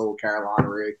up this old Carolina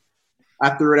rig.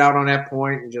 I threw it out on that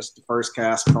point, and just the first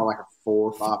cast caught like a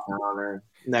 4 or 5 pounder.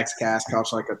 Next cast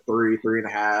caught like a 3,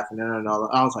 3.5, and then another.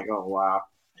 I was like, oh wow.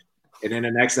 And then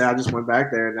the next day, I just went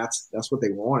back there, and that's what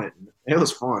they wanted. It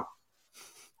was fun.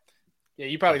 Yeah,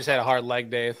 you probably just had a hard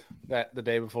leg day the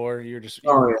day before. You were just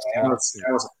that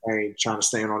was a pain trying to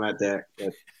stand on that deck.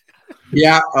 But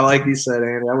yeah, like you said,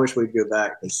 Andy, I wish we'd go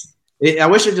back. I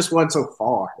wish it just wasn't so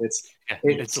far.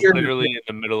 It's literally in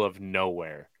the middle of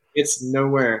nowhere. It's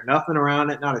nowhere, nothing around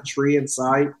it, not a tree in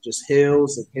sight, just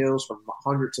hills and hills from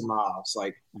hundreds of miles,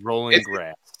 like rolling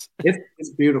grass. It's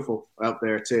beautiful out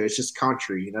there too. It's just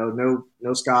country,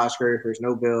 no skyscrapers,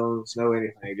 no buildings, no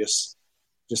anything. Just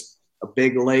a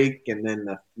big lake and then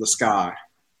the sky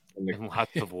and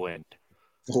lots of wind.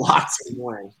 Lots of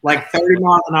wind, like 30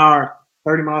 mile an hour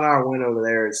wind over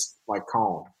there is like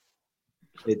calm.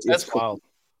 That's wild.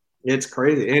 It's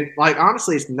crazy. And like,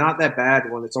 honestly, it's not that bad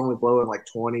when it's only blowing like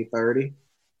 20, 30,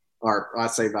 or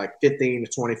I'd say like 15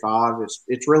 to 25.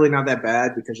 It's really not that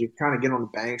bad because you kind of get on the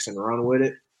banks and run with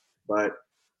it. But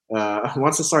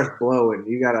once it starts blowing,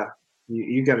 you gotta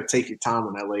take your time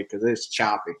on that lake because it's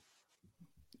choppy.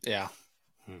 Yeah.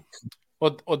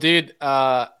 Well, dude,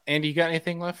 Andy, you got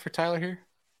anything left for Tyler here?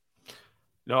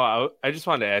 No, I just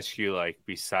wanted to ask you, like,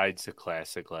 besides the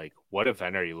Classic, like, what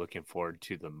event are you looking forward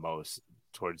to the most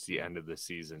towards the end of the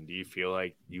season? Do you feel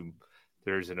like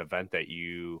there's an event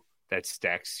that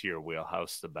stacks to your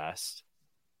wheelhouse the best?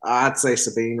 I'd say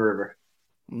Sabine River.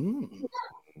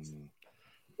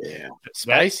 Yeah,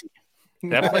 spicy.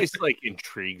 That place like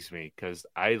intrigues me because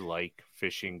I like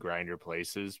fishing grinder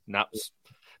places.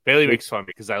 Bailey makes fun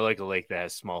because I like a lake that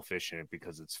has small fish in it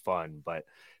because it's fun, but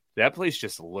that place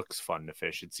just looks fun to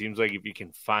fish. It seems like if you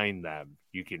can find them,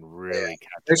 you can really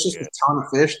catch. There's just a ton of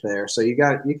fish there, so you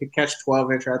could catch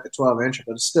 12-incher at the 12-incher,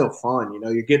 but it's still fun.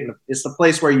 It's the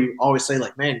place where you always say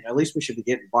like, man, at least we should be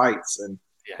getting bites, and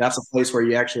that's a place where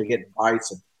you actually get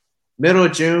bites. And middle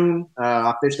of June,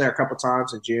 I fished there a couple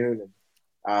times in June, and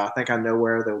I think I know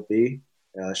where they'll be.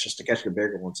 It's just to catch the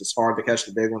bigger ones. It's hard to catch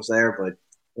the big ones there, but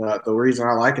the reason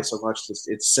I like it so much is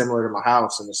it's similar to my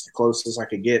house, and it's the closest I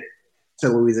could get to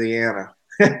Louisiana.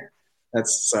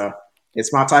 It's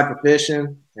my type of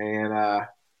fishing, and I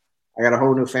got a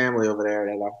whole new family over there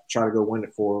that I'm trying to go wind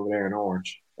it for over there in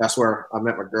Orange. That's where I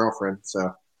met my girlfriend.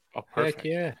 So, perfect. Heck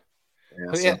yeah.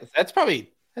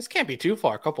 That can't be too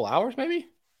far. A couple hours, maybe.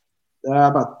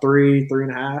 About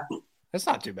 3.5. That's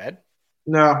not too bad.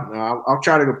 No, I'll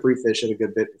try to go pre-fish it a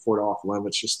good bit before the off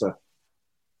limits, just to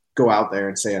go out there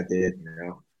and say I did.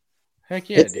 Heck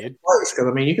yeah, dude.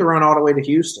 Because you can run all the way to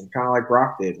Houston, kind of like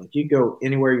Brock did. Like you go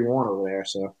anywhere you want over there,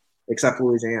 so except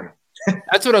Louisiana.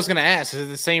 That's what I was going to ask. Is it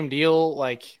the same deal?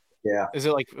 Like, yeah, is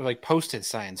it like posted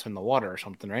signs from the water or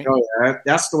something? Right? Oh yeah,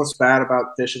 that's what's bad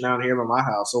about fishing down here by my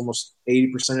house. Almost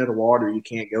 80% of the water you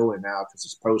can't go in now because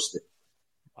it's posted.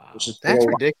 Wow, that's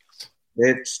ridiculous.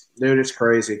 It's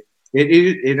crazy.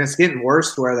 It's getting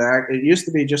worse to where it used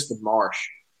to be just the marsh,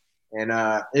 and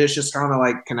it's just kind of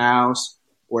like canals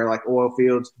where like oil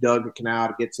fields dug a canal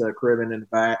to get to a cribbing in the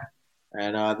back.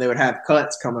 And they would have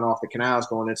cuts coming off the canals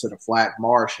going into the flat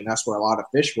marsh, and that's where a lot of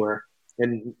fish were.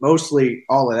 And mostly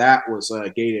all of that was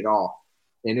gated off.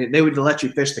 And they would let you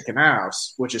fish the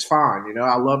canals, which is fine.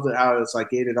 I loved how it was like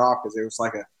gated off because it was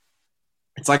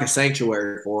it's like a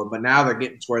sanctuary for them. But now they're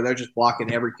getting to where they're just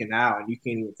blocking every canal, and you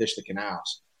can't even fish the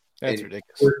canals. That's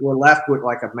ridiculous. We're left with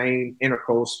like a main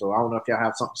intercoastal. I don't know if y'all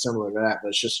have something similar to that, but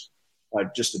it's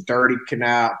just a dirty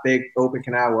canal, big open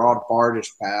canal where all the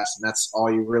barges pass, and that's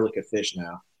all you really could fish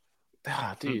now.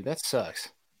 Ah, dude, that sucks.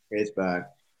 It's bad.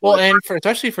 Well, and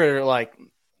especially for like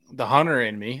the hunter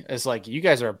in me, is like you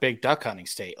guys are a big duck hunting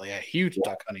state, like a huge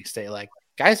duck hunting state. Like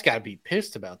guys got to be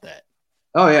pissed about that.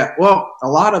 Oh yeah, well, a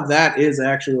lot of that is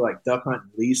actually like duck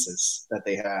hunting leases that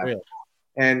they have, Really?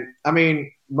 and I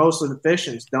mean most of the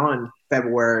fishing's done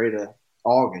February to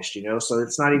August, so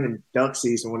it's not even duck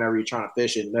season whenever you're trying to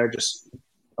fish it. And they're just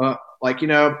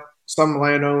some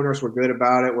landowners were good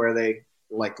about it where they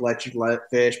like let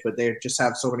fish, but they just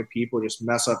have so many people just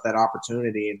mess up that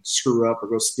opportunity and screw up or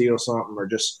go steal something or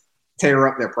just tear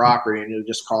up their property, and it'll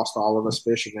just cost all of us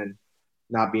fishermen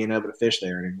not being able to fish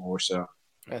there anymore. So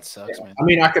that sucks, man. I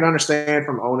mean, I can understand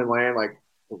from owning land like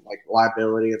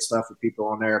liability and stuff for people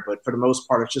on there, but for the most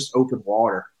part, it's just open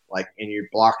water, and you're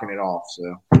blocking it off.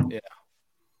 So yeah,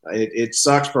 it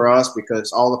sucks for us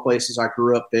because all the places I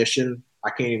grew up fishing, I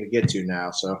can't even get to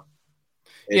now. So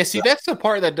yeah, see, that's the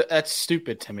part that's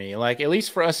stupid to me. Like, at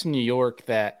least for us in New York,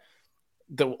 that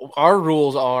our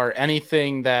rules are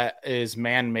anything that is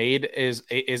man-made is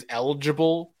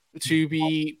eligible to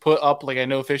be put up like a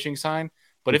no fishing sign.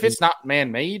 But if it's not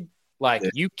man-made,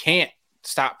 you can't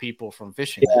stop people from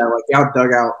fishing. Yeah, like y'all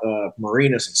dug out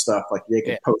marinas and stuff, like they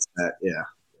can post that.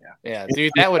 Yeah,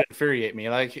 dude, that would infuriate me.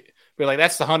 Like,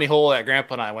 that's the honey hole that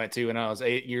Grandpa and I went to when I was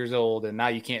 8 years old, and now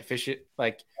you can't fish it.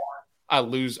 Like, I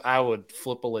would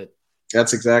flip a lid.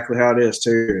 That's exactly how it is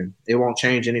too. It won't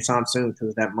change anytime soon because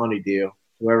of that money deal.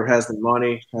 Whoever has the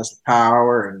money has the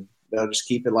power, and they'll just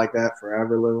keep it like that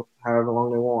forever, however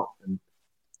long they want. And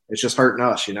it's just hurting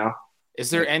us,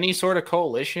 Is there any sort of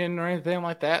coalition or anything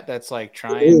like that that's like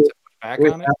trying to push back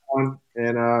on it? One.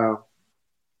 And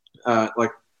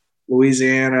like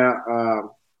Louisiana,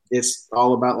 it's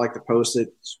all about like the posted.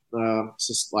 It's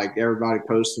just like everybody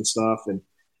posting stuff, and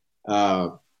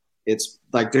it's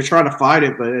like they're trying to fight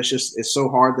it, but it's so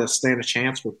hard to stand a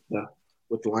chance with the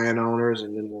landowners,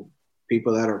 and then the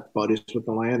people that are buddies with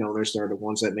the landowners are the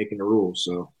ones that making the rules.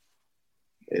 So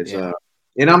it's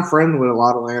and I'm friendly with a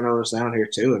lot of landowners down here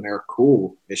too, and they're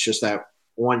cool. It's just that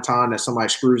one time that somebody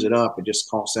screws it up, it just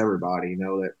costs everybody.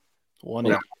 That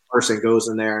one person goes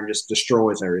in there and just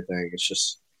destroys everything. It's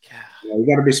just you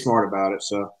got to be smart about it.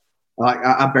 So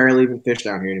I barely even fish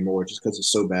down here anymore just because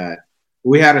it's so bad.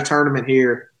 We had a tournament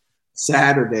here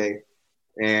Saturday,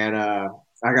 and I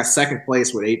got second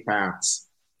place with 8 pounds.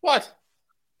 What?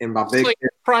 In my big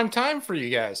prime time for you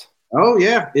guys. Oh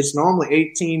yeah, it's normally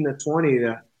 18 to 20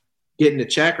 to get in the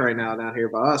check right now down here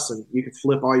by us, and you can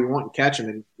flip all you want and catch them.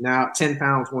 And now 10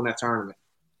 pounds won that tournament.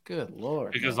 Good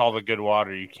Lord! Because all the good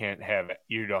water you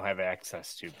don't have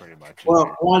access to pretty much.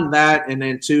 Well, one that, and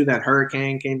then two that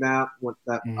hurricane came down with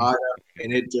that Ida,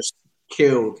 and it just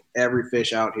killed every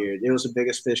fish out here. It was the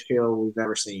biggest fish kill we've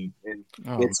ever seen. And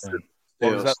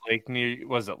what was that lake near?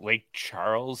 Was it Lake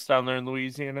Charles down there in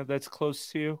Louisiana that's close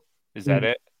to you? Is that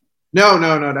it? No.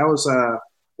 That was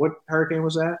what hurricane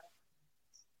was that?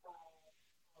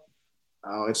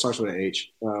 Oh, it starts with an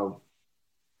H.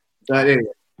 Anyway.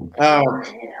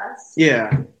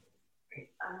 Yeah.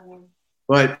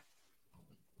 But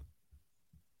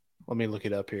let me look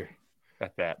it up here.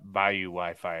 Got that Bayou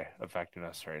Wi-Fi affecting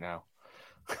us right now.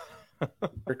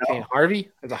 Hurricane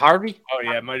Harvey? Is it Harvey? Oh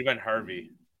yeah, it might have been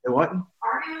Harvey. It wasn't?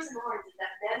 Harvey was in Oregon.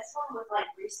 This one was like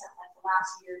recent, like the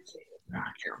last year or two.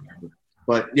 I can't remember.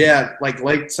 But yeah,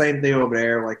 like same thing over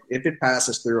there. Like if it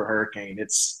passes through a hurricane,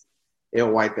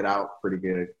 it'll wipe it out pretty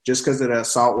good. Just because of the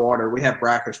salt water, we have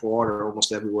brackish water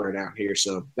almost everywhere down here,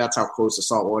 so that's how close the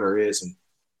salt water is. And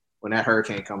when that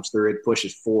hurricane comes through, it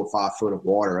pushes 4 or 5 foot of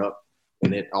water up,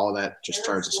 and all that just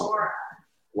turns to salt.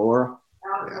 Laura?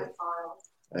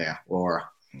 Yeah, Laura.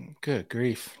 Good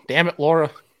grief! Damn it,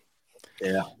 Laura.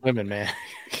 Yeah, women, man.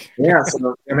 Yeah,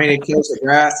 so I mean, it kills the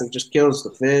grass, it just kills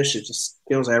the fish, it just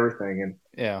kills everything,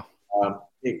 and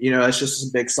it's just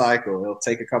a big cycle. It'll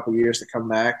take a couple years to come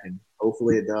back, and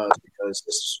hopefully it does, because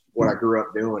this is what I grew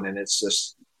up doing, and it's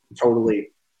just totally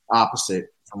opposite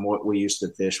from what we used to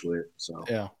fish with. So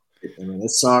I mean,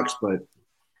 it sucks, but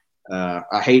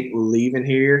I hate leaving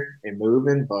here and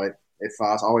moving. But if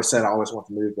I always said I always want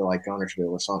to move to like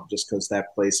Gunnersville or something, just because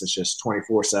that place is just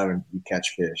 24/7. You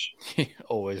catch fish.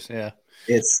 Always, yeah.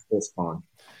 It's fun.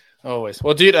 Always.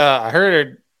 Well, dude, I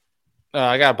heard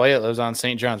I got a buddy that lives on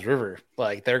St. Johns River.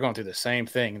 Like they're going through the same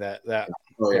thing. That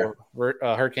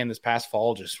hurricane this past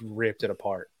fall just ripped it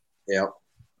apart. Yep.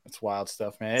 It's wild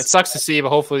stuff, man. It sucks to see, but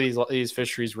hopefully these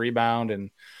fisheries rebound, and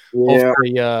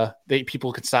hopefully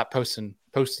people can stop posting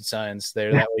posted signs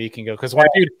there. That way you can go. Because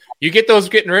dude, you get those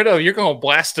getting rid of, you're going to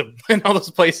blast them in all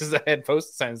those places that had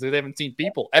posted signs. They haven't seen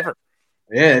people ever.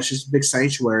 Yeah, it's just big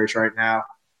sanctuaries right now.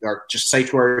 Or just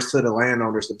sanctuaries to the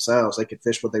landowners themselves. They can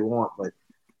fish what they want, but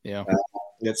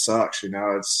it sucks.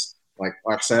 It's like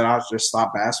I said, I just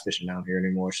stopped bass fishing down here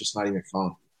anymore. It's just not even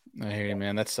fun. I hear you,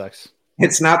 man. That sucks.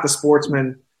 It's not the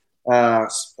sportsman.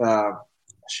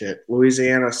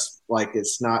 Louisiana's like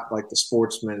it's not like the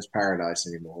sportsman's paradise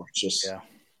anymore. It's just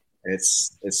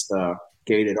it's the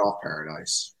gated off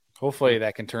paradise. Hopefully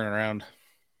that can turn around.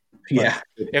 Yeah.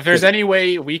 If there's any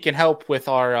way we can help with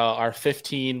our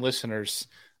 15 listeners,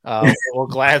 we'll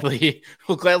gladly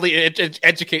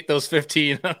educate those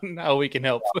 15 on how we can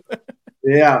help.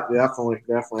 Yeah, definitely.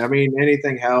 I mean,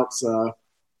 anything helps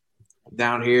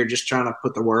down here. Just trying to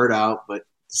put the word out, but at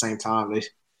the same time, it's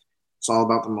all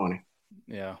about the money.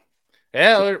 Yeah.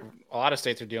 A lot of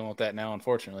states are dealing with that now,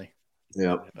 unfortunately.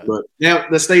 Yeah, but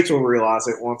the states will realize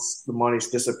it once the money's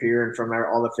disappearing from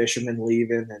there, all the fishermen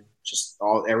leaving and just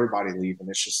everybody leaving.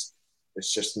 It's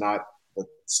just not the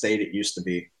state it used to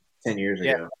be 10 years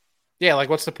ago. Yeah, like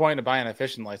what's the point of buying a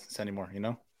fishing license anymore?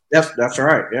 That's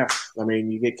right. Yeah, I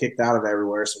mean you get kicked out of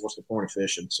everywhere, so what's the point of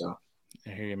fishing? So I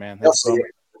hear you, man.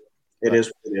 It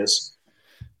is what it is.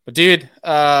 But dude,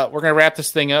 we're gonna wrap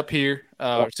this thing up here.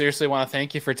 Seriously, want to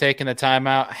thank you for taking the time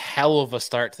out. Hell of a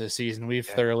start to the season. We've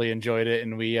thoroughly enjoyed it,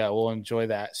 and we will enjoy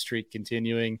that streak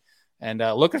continuing. And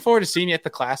looking forward to seeing you at the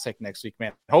Classic next week,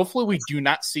 man. Hopefully, we do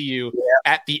not see you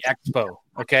at the Expo.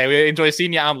 Okay, we enjoy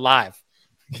seeing you on live.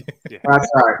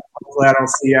 That's right. Hopefully, I don't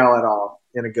see y'all at all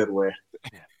in a good way.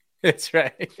 That's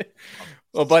right.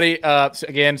 Well, buddy,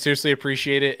 again, seriously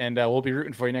appreciate it, and we'll be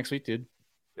rooting for you next week, dude.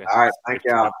 All right, thank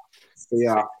y'all. See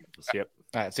y'all. Yep.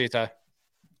 All right, see you, Ty.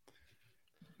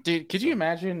 Dude, could you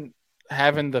imagine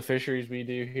having the fisheries we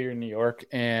do here in New York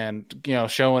and,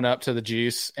 showing up to the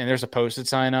juice and there's a posted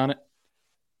sign on it?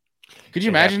 Could you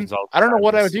imagine? I don't know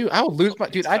what I would do. I would lose my –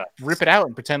 dude, I'd rip it out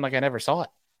and pretend like I never saw it.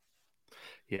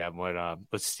 Yeah,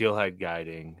 but steelhead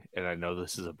guiding, and I know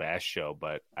this is a bass show,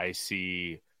 but I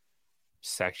see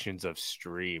sections of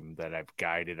stream that I've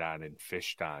guided on and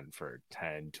fished on for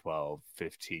 10, 12,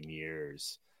 15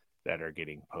 years that are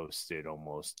getting posted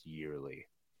almost yearly,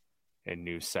 and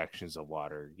new sections of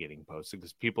water getting posted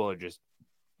because people are just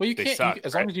you can't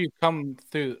as long as you come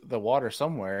through the water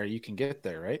somewhere, you can get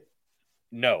there, right?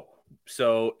 No.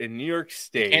 So in New York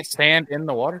State, you can't stand in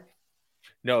the water.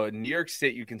 No, in New York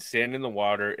State, you can stand in the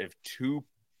water if two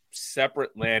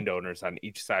separate landowners on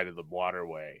each side of the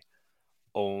waterway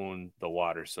own the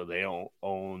water. So they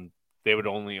would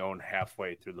only own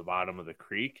halfway through the bottom of the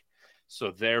creek.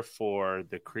 So therefore,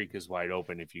 the creek is wide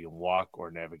open if you can walk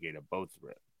or navigate a boat through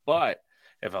it. But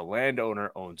if a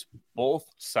landowner owns both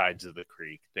sides of the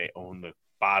creek, they own the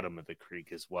bottom of the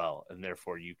creek as well. And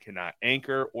therefore, you cannot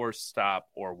anchor or stop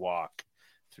or walk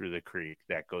through the creek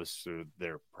that goes through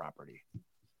their property.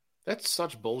 That's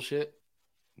such bullshit.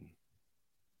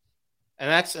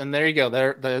 And there you go.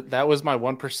 That was my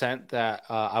 1% that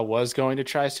I was going to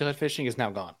try steelhead fishing is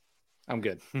now gone. I'm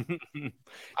good.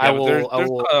 I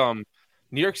will.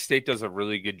 New York State does a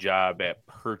really good job at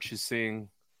purchasing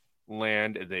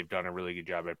land, and they've done a really good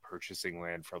job at purchasing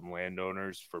land from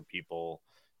landowners for people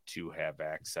to have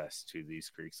access to these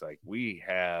creeks. Like we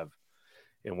have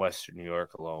in Western New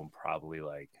York alone, probably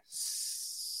like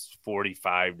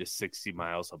 45 to 60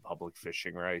 miles of public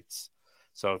fishing rights.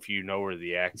 So if you know where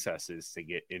the access is to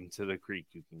get into the creek,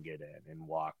 you can get in and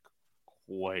walk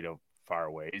quite a far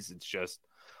ways. It's just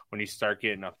when you start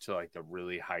getting up to like the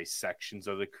really high sections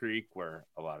of the creek where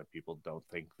a lot of people don't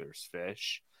think there's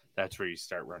fish, that's where you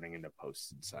start running into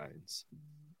posted signs.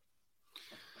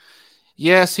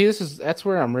 Yeah, see, that's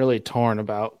where I'm really torn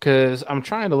about because I'm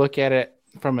trying to look at it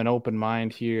from an open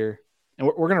mind here. And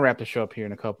we're going to wrap the show up here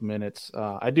in a couple minutes.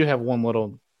 I do have one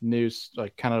little news,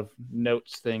 like kind of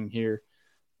notes thing here.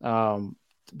 So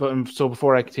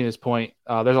before I continue this point,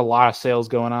 there's a lot of sales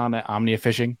going on at Omnia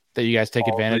Fishing that you guys take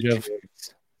advantage of.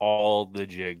 All the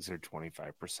jigs are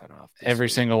 25% off. Every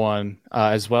single one,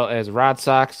 as well as rod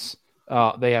socks.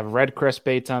 They have Red Crest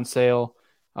baits on sale,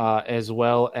 as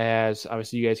well as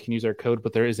obviously you guys can use our code,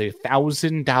 but there is a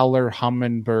 $1,000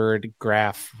 Humminbird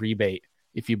graph rebate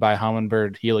if you buy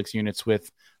Humminbird Helix units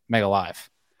with Mega Live.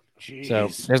 Jeez. So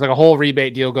there's like a whole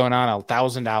rebate deal going on,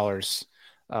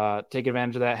 $1,000. Take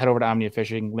advantage of that. Head over to Omnia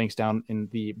Fishing. Links down in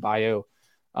the bio.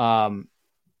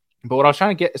 But what I was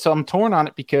trying to get, so I'm torn on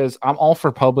it because I'm all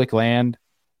for public land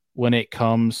when it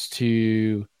comes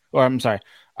to, or I'm sorry,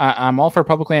 I'm all for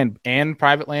public land and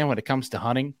private land when it comes to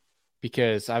hunting,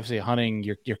 because obviously hunting,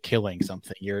 you're killing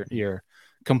something. You're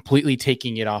completely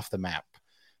taking it off the map.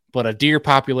 But a deer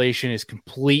population is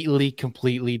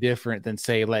completely different than,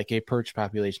 say, like a perch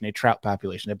population, a trout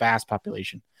population, a bass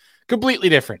population. Completely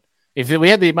different. If we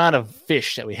had the amount of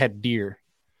fish that we had deer,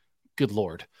 good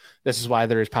Lord. This is why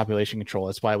there is population control.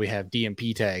 That's why we have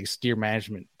DMP tags, deer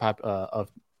management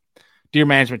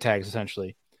tags,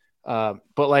 essentially. But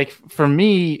like for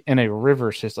me in a river,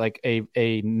 it's just like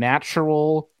a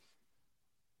natural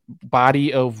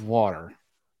body of water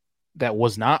that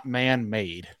was not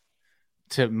man-made.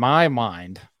 To my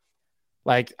mind,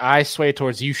 like I sway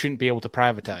towards you shouldn't be able to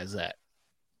privatize that.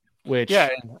 Which, yeah,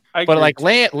 but like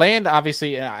land,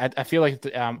 obviously, I feel like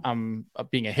I'm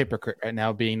being a hypocrite right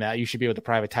now, being that you should be able to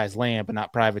privatize land, but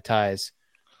not privatize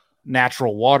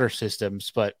natural water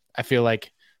systems. But I feel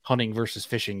like hunting versus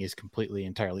fishing is completely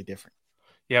entirely different.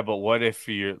 Yeah, but what if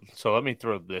so let me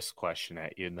throw this question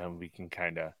at you, and then we can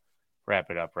kind of wrap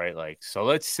it up, right? Like, so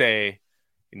let's say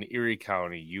in Erie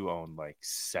County, you own like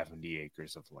 70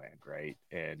 acres of land, right?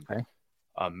 And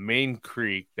a main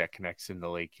creek that connects into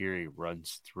Lake Erie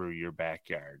runs through your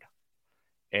backyard.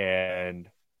 And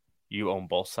you own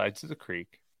both sides of the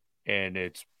creek. And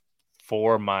it's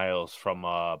 4 miles from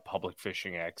a public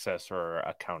fishing access or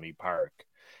a county park.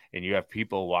 And you have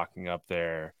people walking up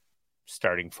there,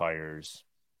 starting fires,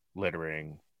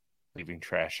 littering, leaving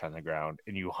trash on the ground,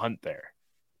 and you hunt there.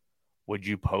 Would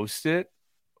you post it?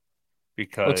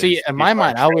 Because see, in my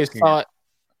mind, I always thought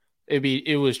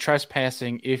it was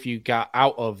trespassing if you got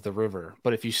out of the river,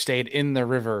 but if you stayed in the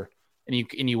river and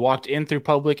you walked in through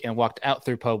public and walked out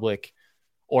through public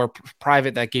or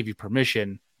private that gave you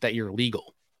permission, that you're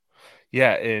legal.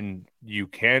 Yeah, and you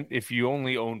can't if you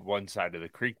only owned one side of the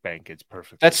creek bank. It's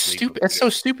perfect. That's stupid. That's so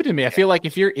stupid to me. I feel like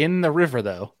if you're in the river,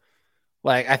 though,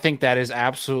 like I think that is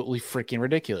absolutely freaking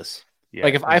ridiculous. Yeah,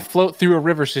 like if I float through a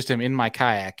river system in my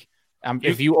kayak.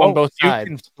 If you own both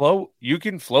sides, you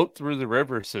can float through the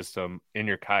river system in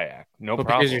your kayak, no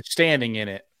problem. Because you're standing in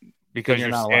it. Because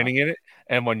you're standing in it,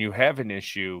 and when you have an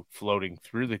issue floating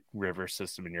through the river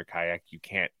system in your kayak, you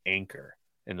can't anchor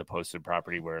in the posted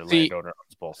property where a landowner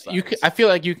owns both sides. I feel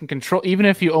like you can control, even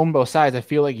if you own both sides. I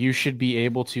feel like you should be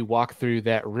able to walk through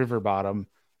that river bottom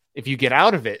if you get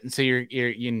out of it, and so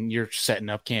you're setting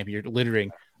up camp, you're littering.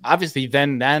 Obviously,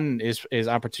 then is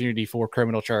opportunity for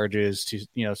criminal charges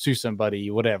to sue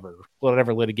somebody, whatever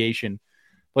litigation.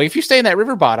 Like if you stay in that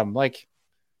river bottom, like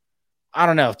I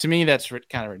don't know. To me, that's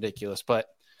kind of ridiculous. But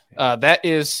that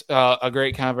is a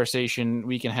great conversation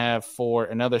we can have for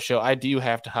another show. I do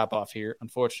have to hop off here,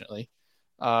 unfortunately.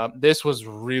 This was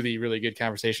really, really good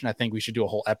conversation. I think we should do a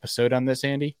whole episode on this,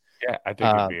 Andy. Yeah, I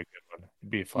think it'd be a good one.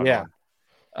 It'd be a fun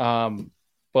one.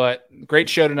 But great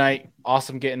show tonight.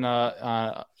 Awesome getting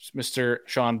Mr.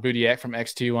 Sean Budiak from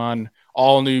X2 on.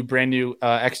 All new, brand new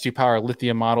X2 Power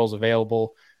lithium models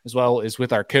available, as well as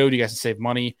with our code. You guys can save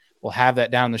money. We'll have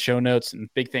that down in the show notes. And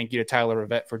big thank you to Tyler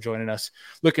RIVET for joining us.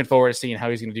 Looking forward to seeing how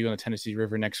he's going to do on the Tennessee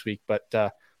River next week.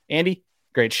 But Andy,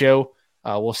 great show.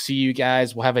 We'll see you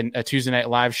guys. We'll have a Tuesday night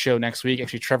live show next week.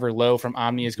 Actually, Trevor Lowe from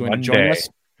Omni is going to join us.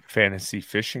 Fantasy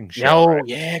fishing show. Oh,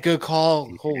 yeah, good call.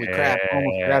 Holy crap. I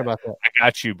almost forgot about that. I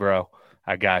got you, bro.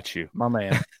 I got you. My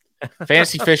man.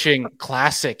 Fantasy fishing,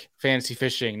 classic fantasy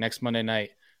fishing next Monday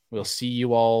night. We'll see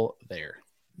you all there.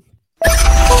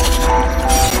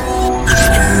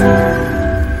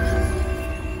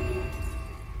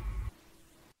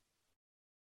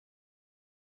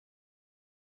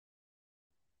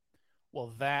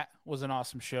 Well, that was an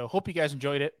awesome show. Hope you guys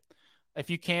enjoyed it. If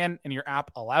you can and your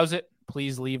app allows it,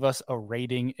 please leave us a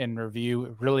rating and review.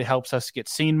 It really helps us get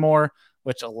seen more,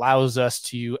 which allows us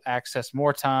to access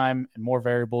more time and more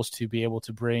variables to be able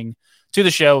to bring to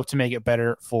the show to make it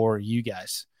better for you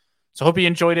guys. So hope you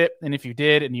enjoyed it. And if you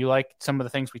did and you liked some of the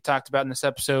things we talked about in this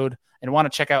episode and want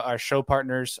to check out our show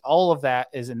partners, all of that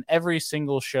is in every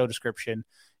single show description.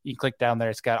 You can click down there.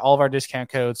 It's got all of our discount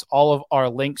codes, all of our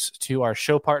links to our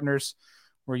show partners,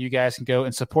 where you guys can go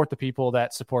and support the people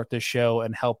that support this show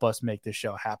and help us make this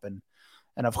show happen.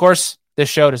 And of course, this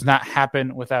show does not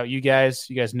happen without you guys.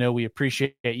 You guys know we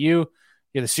appreciate you.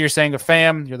 You're the Sear Sanger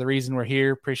fam. You're the reason we're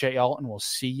here. Appreciate y'all, and we'll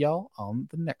see y'all on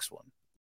the next one.